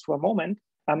approximation, just for a moment,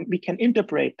 we can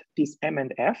interpret these M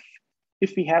and F.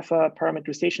 If we have a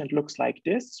parametrization that looks like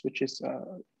this, which is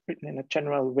written in a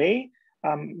general way,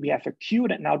 we have a Q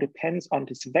that now depends on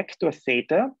this vector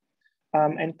theta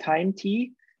and time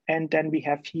t. And then we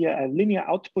have here a linear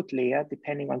output layer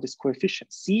depending on this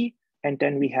coefficient C. And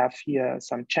then we have here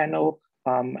some channel,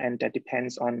 and that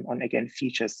depends on again,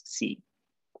 features C.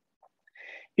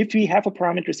 If we have a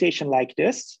parametrization like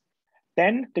this,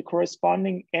 then the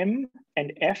corresponding M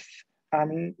and F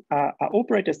are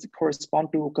operators that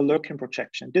correspond to Galerkin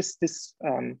projection. This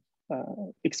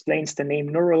explains the name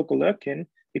neural Galerkin,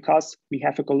 because we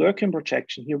have a Galerkin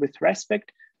projection here with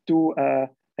respect to a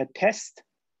test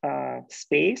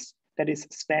space that is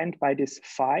spanned by this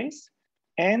phi's,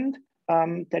 and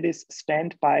that is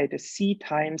spanned by the C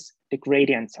times the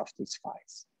gradients of these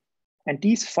phi's. And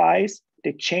these phi's,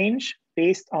 they change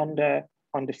based on the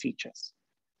features.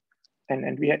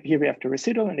 And here we have the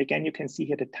residual, and again, you can see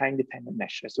here the time-dependent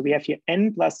measure. So we have here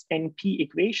n plus np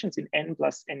equations in n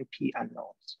plus np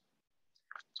unknowns.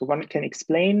 So one can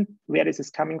explain where this is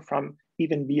coming from,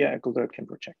 even via a Galerkin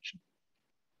projection.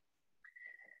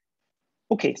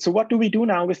 Okay, so what do we do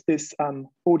now with this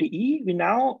ODE? We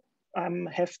now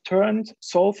have turned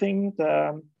solving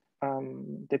the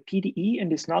PDE in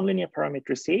this nonlinear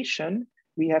parametrization.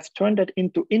 We have turned that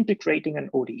into integrating an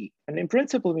ODE. And in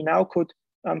principle, we now could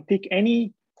pick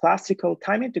any classical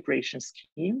time integration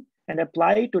scheme and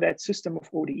apply it to that system of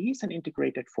ODEs and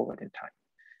integrate it forward in time.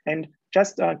 And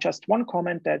just one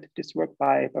comment that this work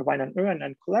by Weinan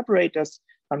and collaborators,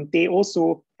 they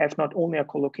also have not only a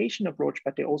collocation approach,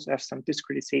 but they also have some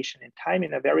discretization in time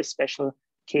in a very special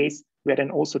case where then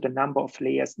also the number of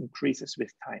layers increases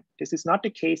with time. This is not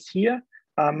the case here.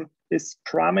 These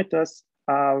parameters,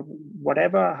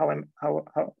 whatever,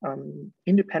 how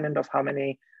independent of how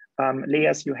many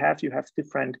layers you have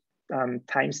different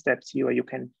time steps here, or you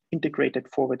can integrate it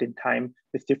forward in time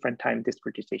with different time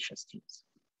discretization schemes.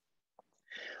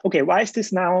 Okay, why is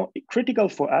this now critical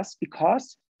for us?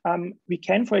 Because we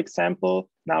can, for example,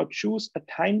 now choose a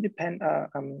time we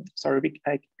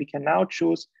can now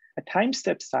choose a time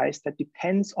step size that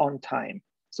depends on time.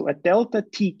 So at delta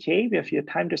tk, we have here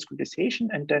time discretization,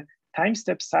 and the time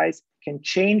step size can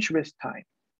change with time.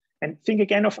 And think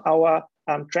again of our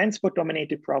transport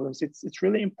dominated problems. It's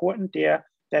really important there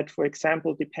that, for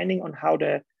example, depending on how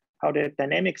the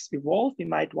dynamics evolve, we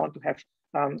might want to have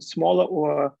smaller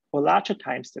or larger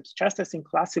time steps, just as in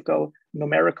classical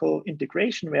numerical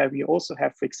integration, where we also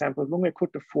have, for example,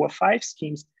 Runge-Kutta 4-5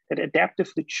 schemes that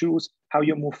adaptively choose how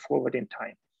you move forward in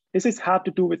time. This is hard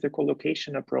to do with the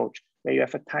collocation approach, where you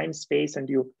have a time space and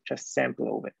you just sample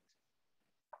over it.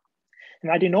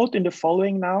 And I denote in the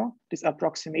following now these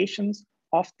approximations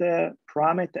of the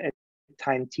parameter at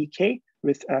time tk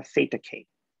with theta k.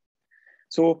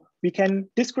 So we can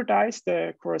discretize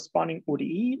the corresponding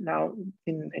ODE now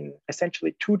in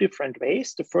essentially two different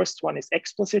ways. The first one is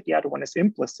explicit, the other one is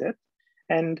implicit.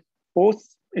 And both,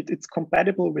 it's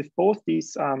compatible with both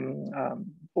these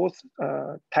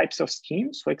types of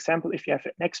schemes. For example, if you have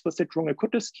an explicit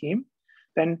Runge-Kutta scheme,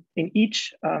 then in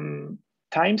each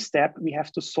time step, we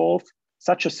have to solve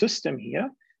such a system here,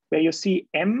 where you see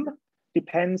M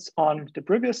depends on the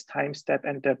previous time step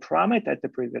and the parameter at the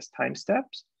previous time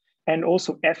steps. And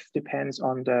also F depends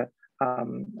on the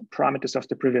parameters of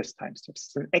the previous time steps.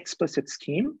 It's an explicit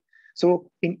scheme. So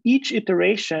in each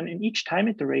iteration, in each time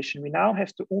iteration, we now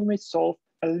have to only solve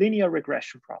a linear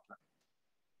regression problem.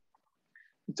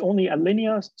 It's only a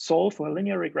linear solve for a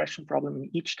linear regression problem in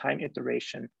each time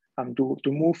iteration to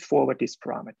move forward these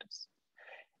parameters.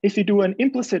 If you do an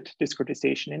implicit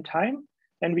discretization in time,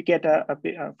 then we get,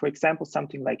 for example,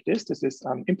 something like this. This is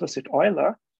implicit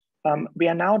Euler. We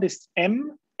are now this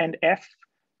M and F,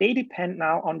 they depend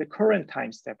now on the current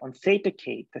time step, on theta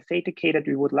k, the theta k that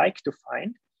we would like to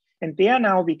find. And there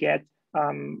now we get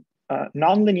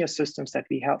nonlinear systems that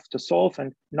we have to solve,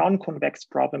 and non-convex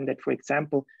problem that, for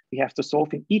example, we have to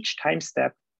solve in each time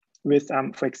step with,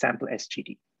 for example,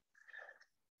 SGD.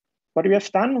 What we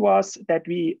have done was that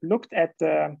we looked at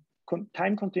the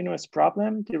time continuous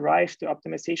problem, derived the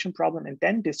optimization problem, and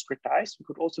then discretize. We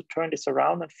could also turn this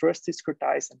around and first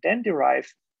discretize and then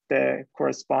derive the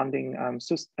corresponding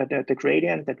the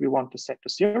gradient that we want to set to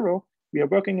 0. We are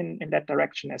working in that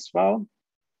direction as well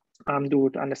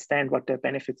to understand what the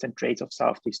benefits and trade-offs are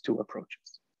of these two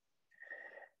approaches.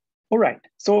 All right,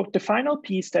 so the final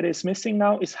piece that is missing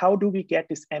now is how do we get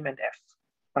this M and F?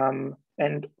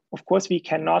 And of course, we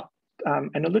cannot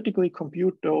analytically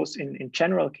compute those in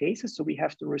general cases, so we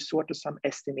have to resort to some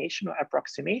estimation or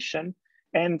approximation.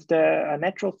 And the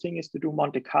natural thing is to do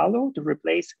Monte Carlo, to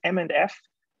replace M and F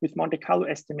with Monte Carlo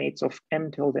estimates of M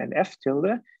tilde and F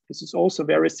tilde. This is also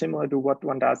very similar to what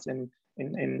one does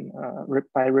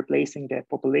by replacing the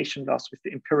population loss with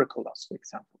the empirical loss, for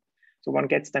example. So one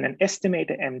gets then an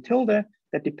estimated M tilde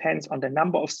that depends on the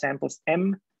number of samples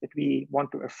M that we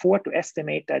want to afford to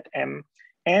estimate that M.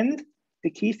 And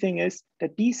the key thing is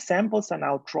that these samples are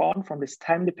now drawn from this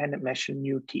time-dependent measure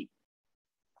nu t.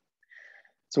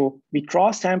 So we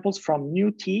draw samples from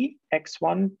nu t,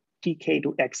 x1 tk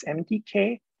to xm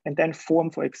tk, and then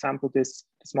form, for example, this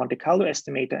Monte Carlo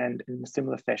estimator, and in a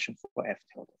similar fashion for F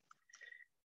tilde.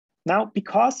 Now,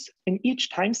 because in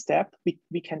each time step,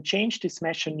 we can change this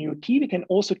measure nu t, we can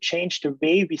also change the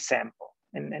way we sample.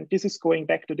 And this is going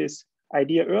back to this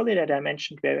idea earlier that I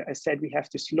mentioned, where I said we have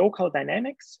this local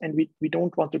dynamics, and we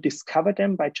don't want to discover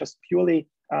them by just purely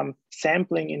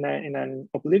sampling in an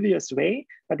oblivious way,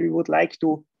 but we would like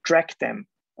to track them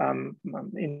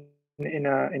in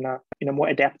a more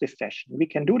adaptive fashion. We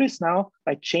can do this now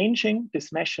by changing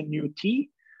this measure nu t,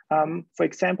 for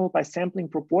example, by sampling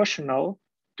proportional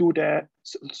to the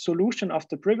solution of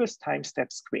the previous time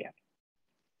step squared.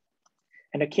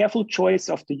 And a careful choice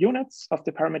of the units of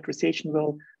the parametrization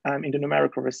will, in the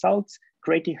numerical results,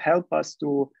 greatly help us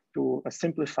to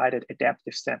simplify that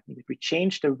adaptive sampling. If we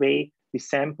change the way we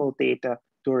sample data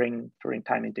during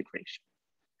time integration.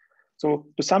 So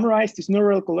to summarize, this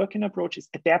Numerical approach is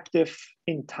adaptive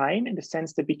in time, in the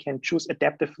sense that we can choose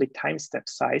adaptively time step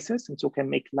sizes, and so can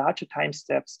make larger time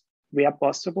steps where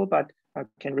possible, but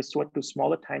can resort to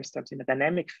smaller time steps in a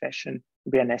dynamic fashion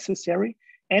where necessary.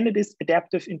 And it is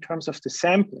adaptive in terms of the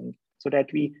sampling, so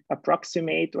that we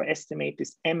approximate or estimate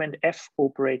these M and F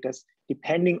operators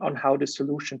depending on how the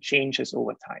solution changes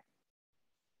over time.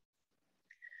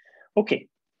 Okay,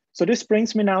 so this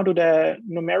brings me now to the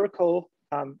numerical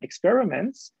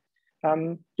experiments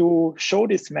to show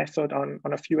this method on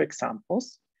a few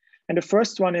examples. And the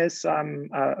first one is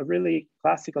a really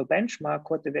classical benchmark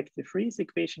called the vector freeze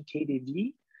equation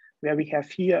KdV, where we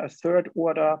have here a third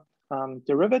order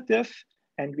derivative,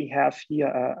 and we have here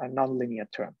a nonlinear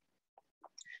term.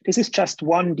 This is just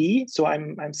 1D, so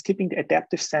I'm skipping the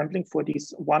adaptive sampling for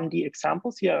these 1D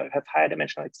examples here. I have higher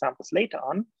dimensional examples later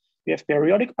on. We have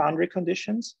periodic boundary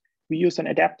conditions. We use an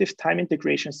adaptive time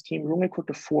integration scheme, Runge equal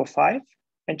to 4, 5,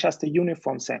 and just a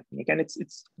uniform sampling. Again,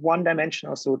 it's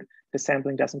one-dimensional, so the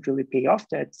sampling doesn't really pay off.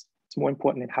 It's more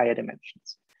important in higher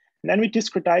dimensions. And then we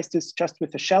discretize this just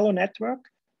with a shallow network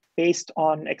based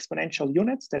on exponential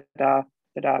units that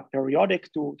are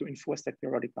periodic to enforce that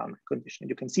periodic boundary condition. And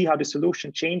you can see how the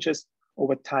solution changes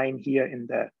over time here in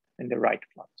the right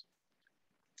plot.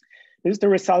 This is the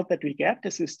result that we get.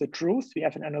 This is the truth. We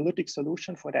have an analytic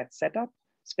solution for that setup,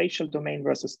 spatial domain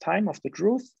versus time of the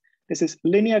truth. This is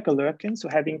linear Galerkin, so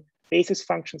having basis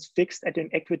functions fixed at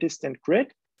an equidistant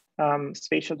grid,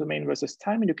 spatial domain versus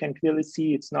time, and you can clearly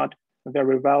see it's not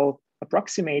very well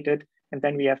approximated. And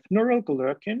then we have neural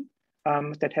Galerkin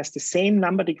that has the same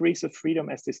number of degrees of freedom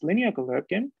as this linear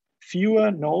Galerkin, fewer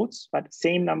nodes, but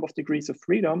same number of degrees of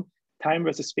freedom, time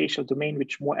versus spatial domain,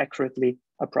 which more accurately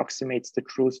approximates the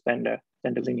truth than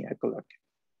the linear Galerkin.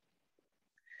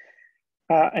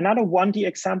 Another 1D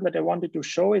example that I wanted to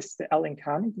show is the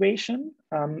Allen-Kahn equation,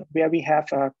 where we have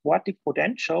a quartic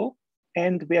potential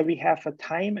and where we have a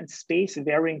time and space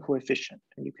varying coefficient.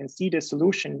 And you can see the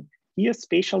solution here,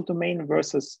 spatial domain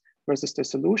versus the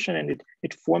solution, and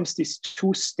it forms these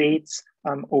two states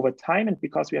over time. And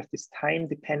because we have this time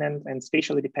dependent and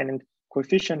spatially dependent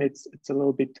coefficient, it's a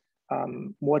little bit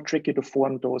more tricky to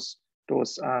form those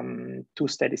two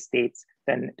steady states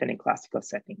than in classical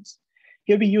settings.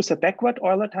 Here we use a backward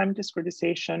Euler time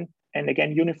discretization, and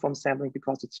again, uniform sampling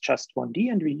because it's just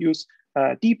 1D, and we use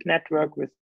a deep network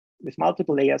with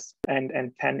multiple layers and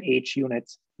 10 H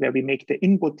units, where we make the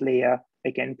input layer,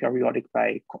 again, periodic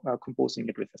by composing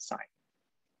it with a sign.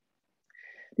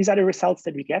 These are the results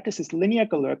that we get. This is linear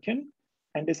Galerkin,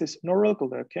 and this is neural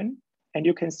Galerkin. And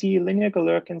you can see linear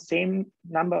Galerkin, same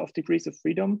number of degrees of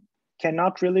freedom,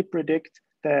 cannot really predict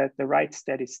the right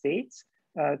steady states.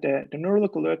 The neural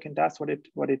Galerkin does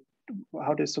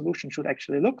how the solution should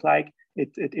actually look like.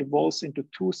 It evolves into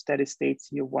two steady states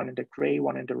here, one in the gray,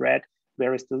 one in the red,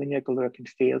 whereas the linear Galerkin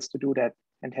fails to do that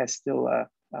and has still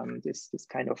this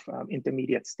kind of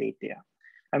intermediate state there.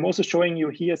 I'm also showing you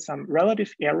here some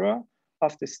relative error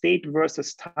of the state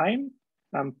versus time.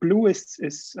 Blue is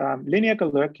linear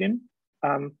Galerkin.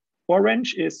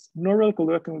 Orange is neural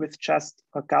Galerkin with just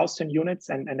Gaussian units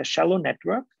and a shallow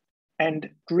network.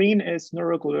 And green is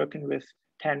neural Galerkin with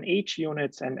 10 H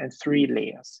units and 3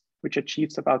 layers, which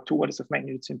achieves about 2 orders of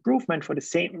magnitude improvement for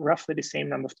roughly the same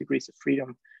number of degrees of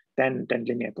freedom than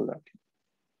linear Galerkin.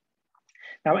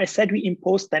 Now, I said we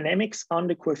impose dynamics on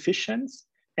the coefficients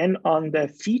and on the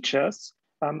features,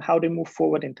 how they move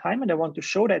forward in time. And I want to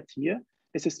show that here.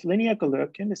 This is linear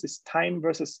Galerkin. This is time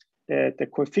versus the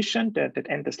coefficient that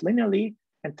enters linearly,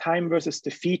 and time versus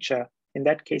the feature. In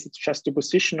that case, it's just the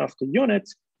position of the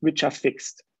units, which are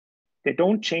fixed. They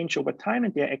don't change over time,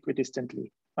 and they're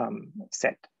equidistantly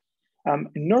set. In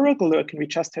neural Galerkin, we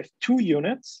just have 2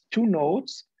 units, 2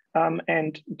 nodes,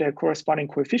 and the corresponding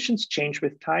coefficients change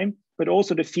with time, but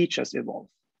also the features evolve.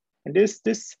 And these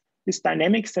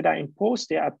dynamics that are imposed,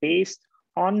 they are based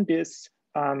on this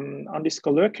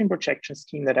Galerkin projection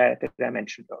scheme that I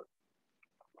mentioned earlier.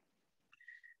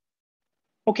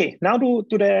 Okay, now to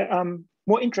the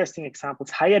more interesting examples,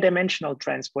 higher dimensional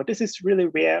transport. This is really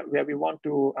where we want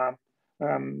to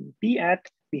be at.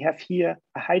 We have here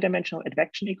a high dimensional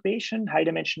advection equation. High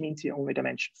dimension means here only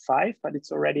dimension 5, but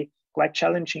it's already quite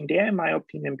challenging there, in my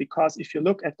opinion, because if you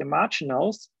look at the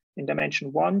marginals in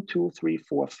dimension 1, 2, 3,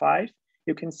 4, 5,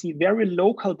 you can see very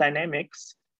local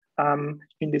dynamics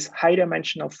in this high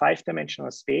dimensional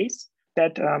 5-dimensional space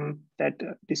that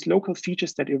these local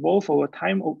features that evolve over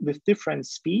time with different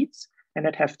speeds and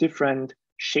that have different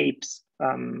shapes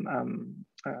in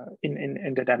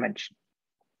the dimension.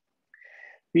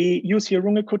 We use here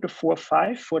Runge-Kutta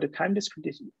 4-5 for the time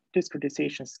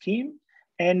discretization scheme.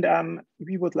 And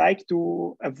we would like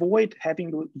to avoid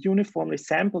having to uniformly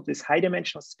sample this high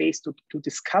dimensional space to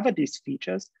discover these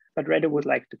features, but rather would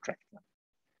like to track them.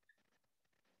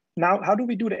 Now, how do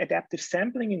we do the adaptive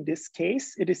sampling in this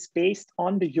case? It is based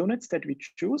on the units that we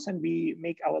choose, and we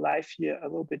make our life here a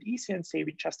little bit easier and say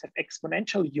we just have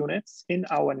exponential units in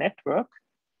our network.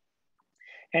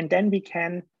 And then we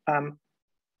can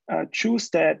choose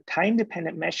the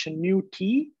time-dependent measure mu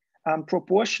t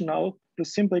proportional to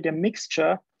simply the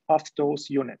mixture of those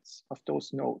units, of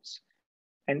those nodes.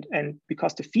 And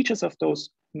because the features of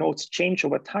those nodes change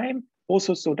over time,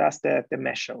 also so does the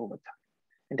measure over time.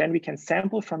 And then we can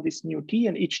sample from this mu t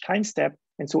in each time step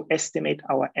and so estimate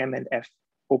our M and F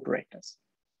operators.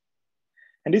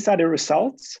 And these are the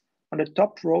results. On the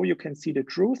top row, you can see the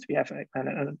truth. We have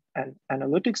an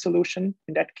analytic solution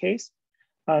in that case.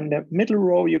 On the middle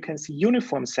row, you can see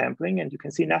uniform sampling, and you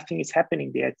can see nothing is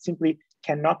happening there. It simply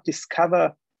cannot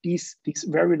discover these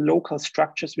very local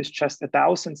structures with just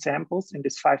 1,000 samples in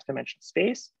this 5-dimensional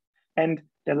space. And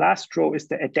the last row is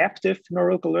the adaptive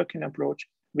neural Galerkin approach,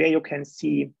 where you can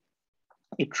see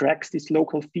it tracks these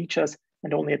local features,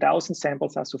 and only 1,000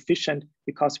 samples are sufficient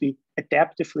because we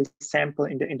adaptively sample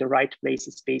in the right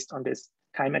places based on this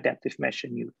time adaptive measure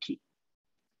mu t.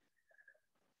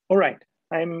 All right,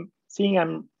 I'm seeing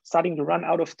I'm starting to run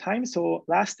out of time. So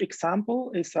last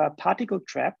example is a particle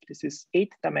trap. This is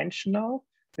 8-dimensional,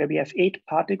 where we have 8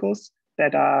 particles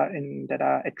that are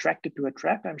attracted to a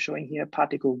trap. I'm showing here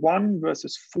particle 1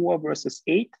 versus 4 versus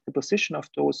 8, the position of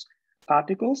those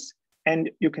particles. And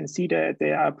you can see that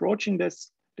they are approaching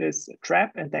this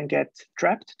trap and then get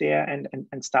trapped there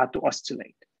and start to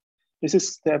oscillate. This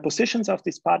is the positions of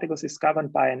these particles is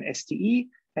governed by an STE,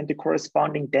 and the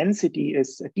corresponding density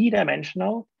is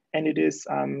d-dimensional, and it is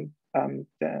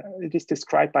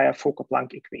described by a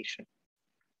Fokker-Planck equation.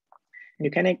 And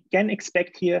you can again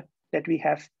expect here that we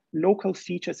have local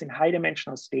features in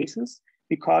high-dimensional spaces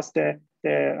because the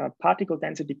particle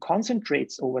density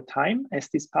concentrates over time as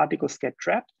these particles get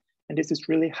trapped, and this is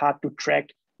really hard to track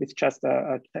with just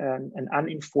an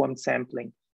uninformed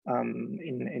sampling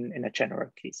in a general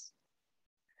case.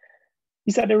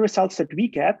 These are the results that we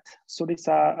get. So these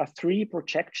are 3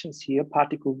 projections here: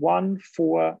 particle 1,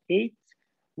 4, 8,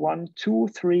 1, 2,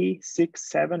 3, 6,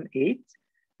 7, 8.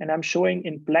 And I'm showing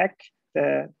in black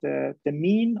the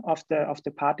mean of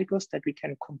the particles that we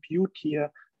can compute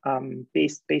here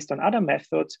based on other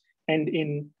methods. And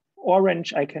in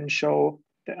orange, I can show,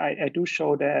 I do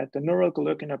show the Numerical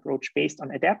approach based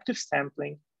on adaptive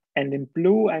sampling. And in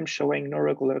blue, I'm showing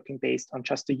Numerical based on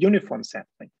just the uniform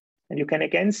sampling. And you can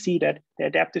again see that the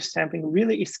adaptive sampling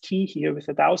really is key here. With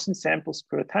 1,000 samples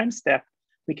per time step,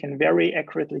 we can very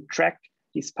accurately track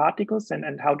these particles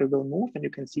and how they will move. And you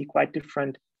can see quite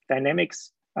different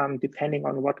dynamics depending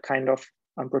on what kind of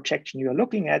projection you are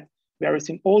looking at. Whereas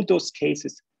in all those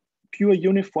cases, pure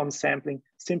uniform sampling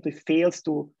simply fails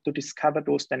to discover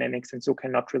those dynamics and so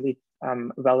cannot really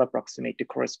well approximate the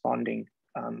corresponding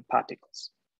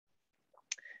particles.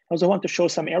 I also want to show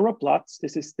some error plots.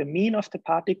 This is the mean of the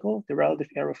particle, the relative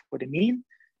error for the mean,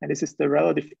 and this is the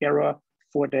relative error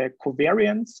for the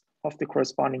covariance of the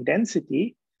corresponding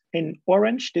density. In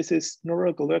orange, this is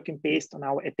Numerical based on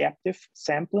our adaptive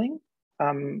sampling.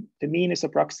 The mean is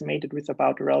approximated with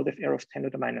about a relative error of 10 to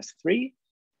the minus 3.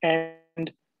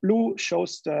 And blue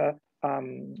shows the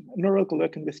Numerical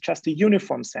with just a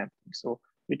uniform sampling. So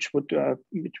which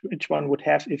one would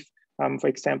have if, for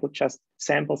example, just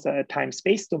samples a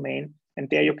time-space domain. And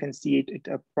there you can see it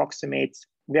approximates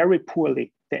very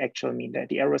poorly the actual mean.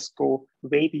 The errors go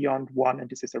way beyond 1, and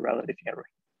this is a relative error.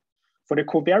 For the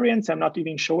covariance, I'm not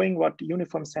even showing what the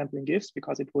uniform sampling gives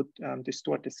because it would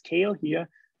distort the scale here.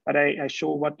 But I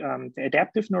show what the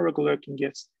adaptive Numerical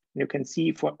gives. And you can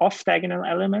see for off-diagonal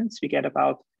elements, we get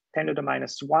about 10 to the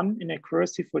minus 1 in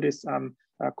accuracy for this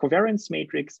covariance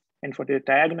matrix. And for the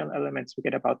diagonal elements, we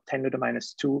get about 10 to the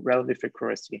minus 2 relative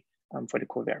accuracy for the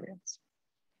covariance.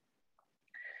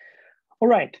 All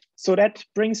right, so that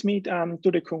brings me to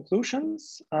the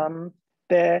conclusions.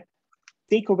 The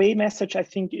takeaway message, I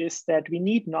think, is that we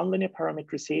need nonlinear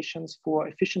parametrizations for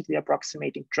efficiently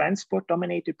approximating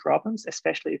transport-dominated problems,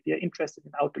 especially if we are interested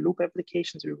in outer loop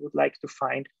applications. We would like to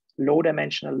find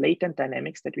low-dimensional latent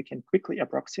dynamics that we can quickly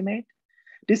approximate.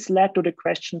 This led to the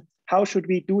question, how should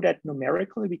we do that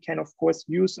numerically? We can, of course,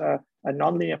 use a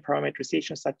nonlinear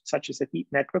parameterization such as a deep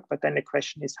network, but then the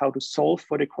question is how to solve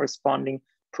for the corresponding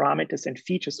parameters and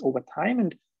features over time.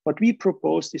 And what we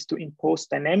proposed is to impose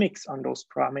dynamics on those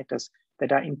parameters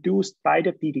that are induced by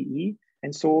the PDE,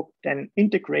 and so then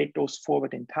integrate those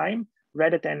forward in time,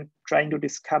 rather than trying to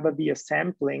discover via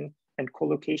sampling and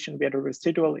collocation where the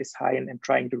residual is high and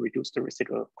trying to reduce the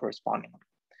residual correspondingly.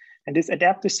 And this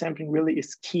adaptive sampling really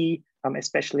is key,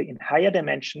 especially in higher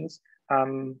dimensions,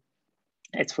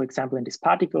 as for example in this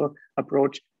particle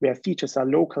approach, where features are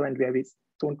local and where we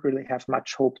don't really have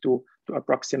much hope to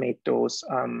approximate those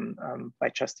by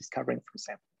just discovering through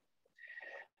sampling.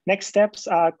 Next steps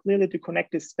are clearly to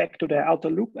connect this back to the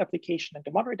outer loop application and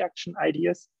the model reduction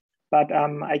ideas. But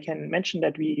I can mention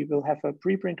that we will have a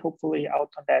preprint hopefully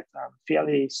out on that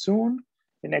fairly soon,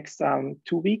 the next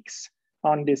 2 weeks,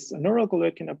 on this Numerical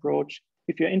approach.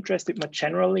 If you're interested more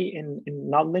generally in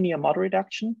nonlinear model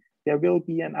reduction, there will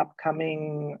be an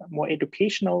upcoming more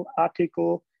educational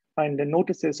article in the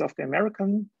notices of the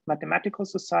American Mathematical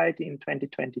Society in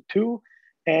 2022.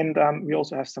 And we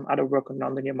also have some other work on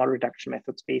nonlinear model reduction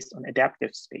methods based on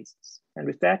adaptive spaces. And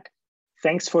with that,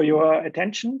 thanks for your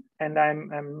attention. And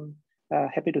I'm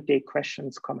happy to take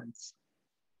questions, comments.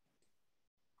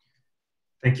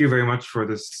 Thank you very much for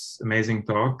this amazing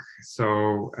talk.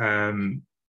 So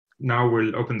now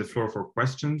we'll open the floor for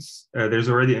questions. There's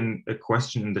already a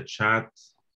question in the chat,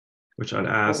 which I'll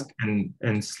ask.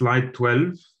 In slide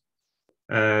 12,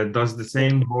 does the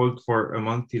same hold for a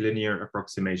multilinear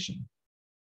approximation?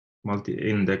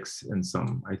 Multi-index in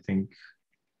sum, I think.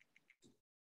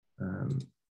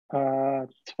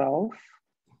 12.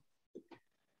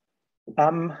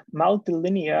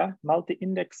 Multilinear,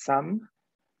 multi-index sum.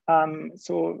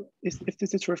 So if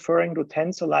this is referring to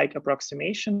tensor-like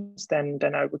approximations, then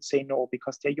I would say no,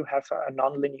 because there you have a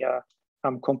nonlinear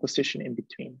composition in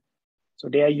between. So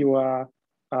there you are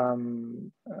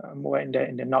more in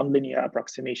the nonlinear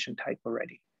approximation type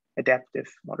already, adaptive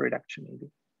model reduction maybe.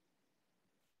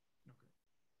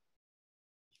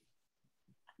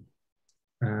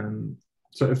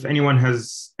 So if anyone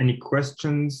has any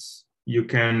questions, you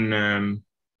can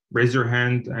raise your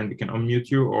hand and we can unmute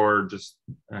you, or just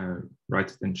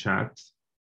write it in chat.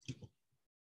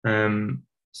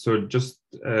 So just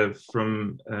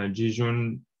from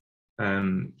Jijun,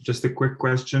 just a quick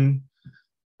question.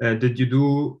 Did you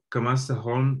do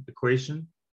Kamasa-Holm equation?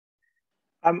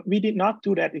 We did not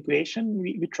do that equation.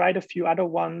 We tried a few other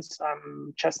ones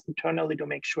just internally to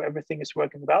make sure everything is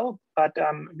working well, but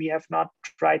we have not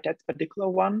tried that particular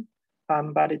one,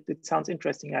 but it sounds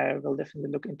interesting. I will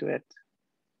definitely look into it.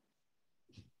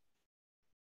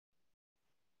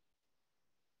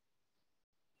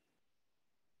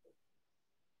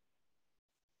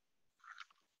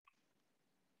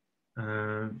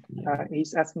 Yeah.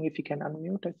 He's asking if he can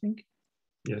unmute, I think.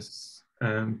 Yes.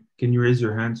 Can you raise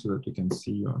your hand so that we can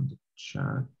see you on the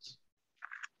chat?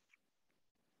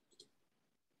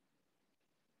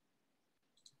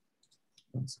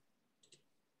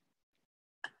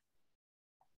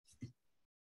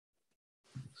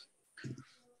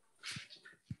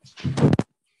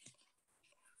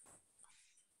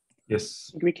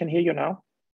 Yes. We can hear you now.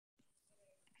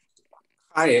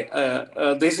 Hi,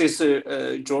 this is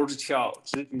George Qiao,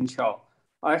 Zhijun Qiao.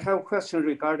 I have a question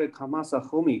regarding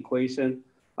Kamasa-Home equation.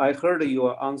 I heard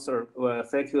your answer.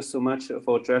 Thank you so much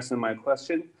for addressing my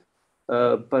question.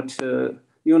 You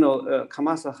know,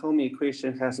 Kamasa-Home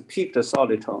equation has peaked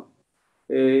soliton.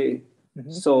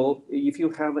 So if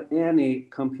you have any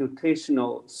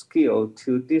computational skill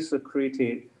to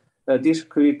discretize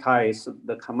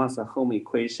the Kamasa-Home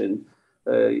equation,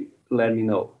 let me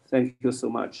know. Thank you so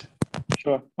much.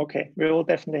 Sure. Okay. We will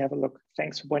definitely have a look.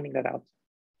 Thanks for pointing that out.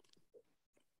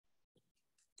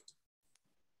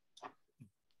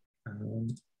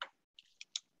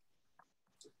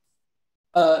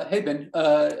 Hey, Ben.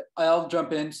 I'll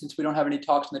jump in since we don't have any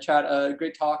talks in the chat.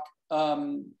 Great talk. I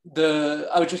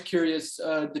was just curious,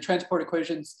 the transport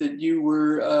equations that you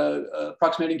were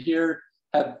approximating here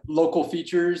have local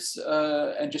features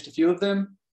and just a few of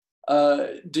them.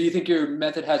 Do you think your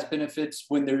method has benefits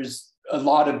when there's a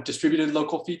lot of distributed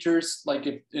local features, like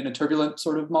in a turbulent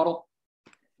sort of model?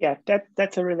 Yeah,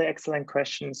 that's a really excellent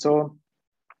question. So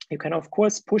you can, of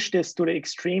course, push this to the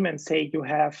extreme and say you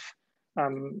have,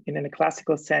 in a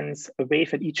classical sense, a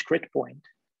wave at each grid point,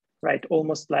 right?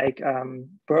 Almost like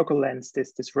Berkeley-Lenz,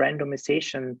 this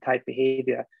randomization type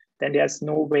behavior. Then there's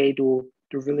no way to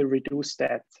really reduce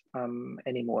that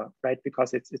anymore, right?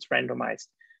 Because it's randomized.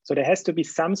 So there has to be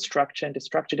some structure, and the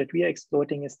structure that we are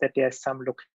exploiting is that there's some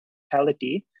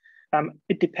locality.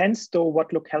 It depends though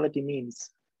what locality means,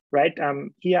 right?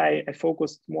 Here I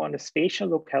focused more on the spatial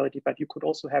locality, but you could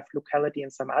also have locality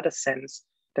in some other sense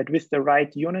that with the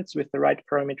right units, with the right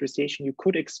parameterization, you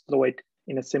could exploit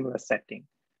in a similar setting.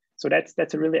 So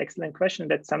that's a really excellent question.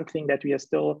 That's something that we are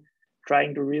still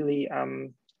trying to really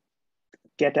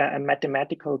get a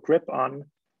mathematical grip on,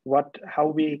 how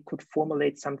we could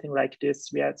formulate something like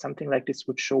this, where something like this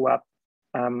would show up,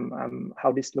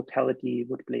 how this locality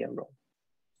would play a role.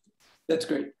 That's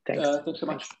great. Thanks. Thanks so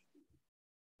much.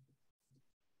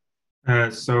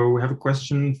 So we have a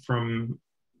question from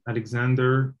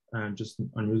Alexander. Just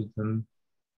unmute them.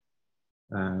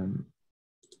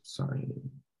 Sorry.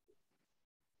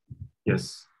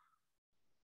 Yes.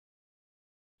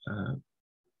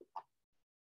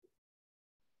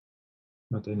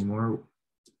 Not anymore.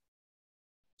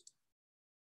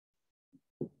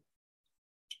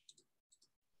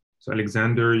 So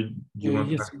Alexander, do you want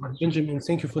to ask a question? Benjamin,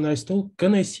 thank you for nice talk.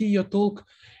 Can I see your talk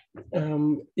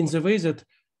in the way that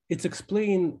it's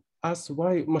explain us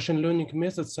why machine learning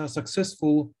methods are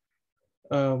successful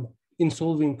in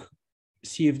solving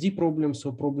CFD problems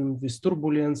or problems with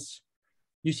turbulence?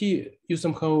 You see, you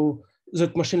somehow,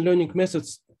 that machine learning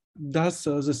methods does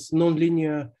this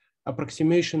nonlinear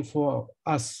approximation for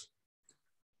us.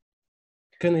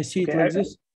 Can I see it like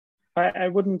this? I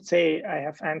wouldn't say I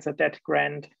have answered that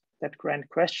grand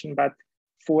question, but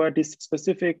for this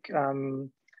specific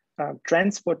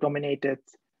transport-dominated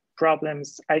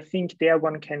problems, I think there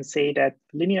one can say that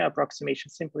linear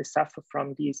approximations simply suffer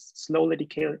from these slowly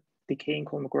decaying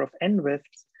Kolmogorov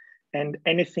n-widths, and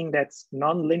anything that's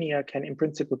non-linear can in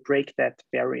principle break that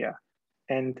barrier.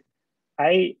 And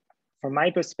from my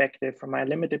perspective, from my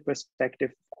limited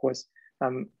perspective, of course,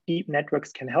 deep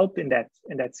networks can help in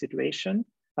that situation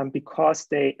because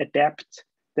they adapt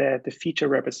the feature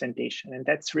representation. And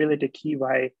that's really the key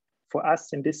why for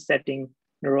us in this setting,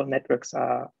 neural networks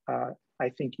are I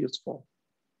think, useful.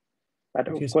 But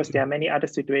of course, there are many other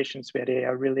situations where they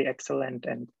are really excellent,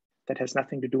 and that has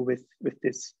nothing to do with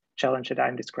this challenge that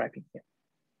I'm describing here.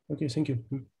 Okay, thank you.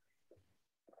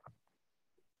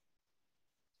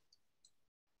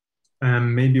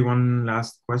 Maybe one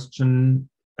last question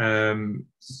in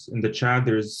the chat.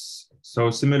 So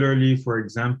similarly, for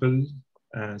example,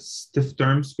 stiff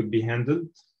terms could be handled.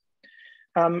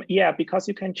 Yeah, because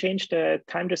you can change the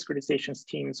time discretization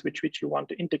schemes which you want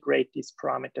to integrate these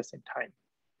parameters in time.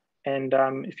 And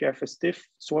if you have a stiff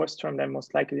source term, then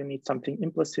most likely you need something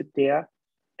implicit there.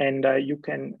 And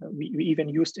we even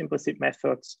used implicit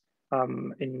methods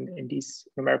in these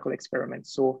numerical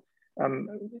experiments. So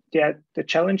the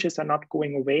challenges are not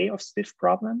going away of stiff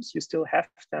problems. You still have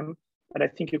them, but I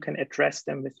think you can address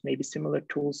them with maybe similar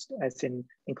tools as in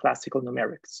classical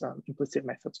numerics, implicit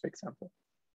methods, for example.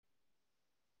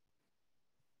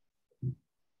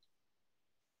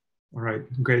 All right,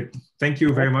 great. Thank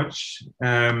you very much.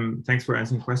 Thanks for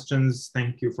answering questions.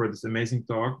 Thank you for this amazing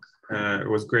talk. It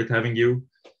was great having you.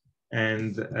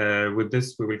 And with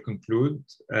this, we will conclude.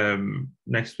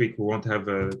 Next week, we won't have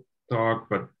a talk,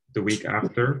 but the week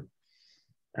after.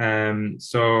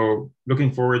 So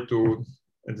looking forward to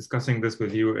discussing this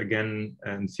with you again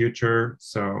in future.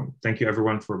 So thank you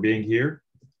everyone for being here.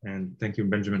 And thank you,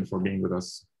 Benjamin, for being with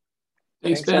us.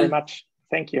 Thanks very much.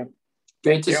 Thank you.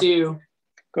 Great to see you.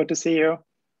 Good to see you.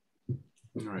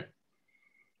 All right.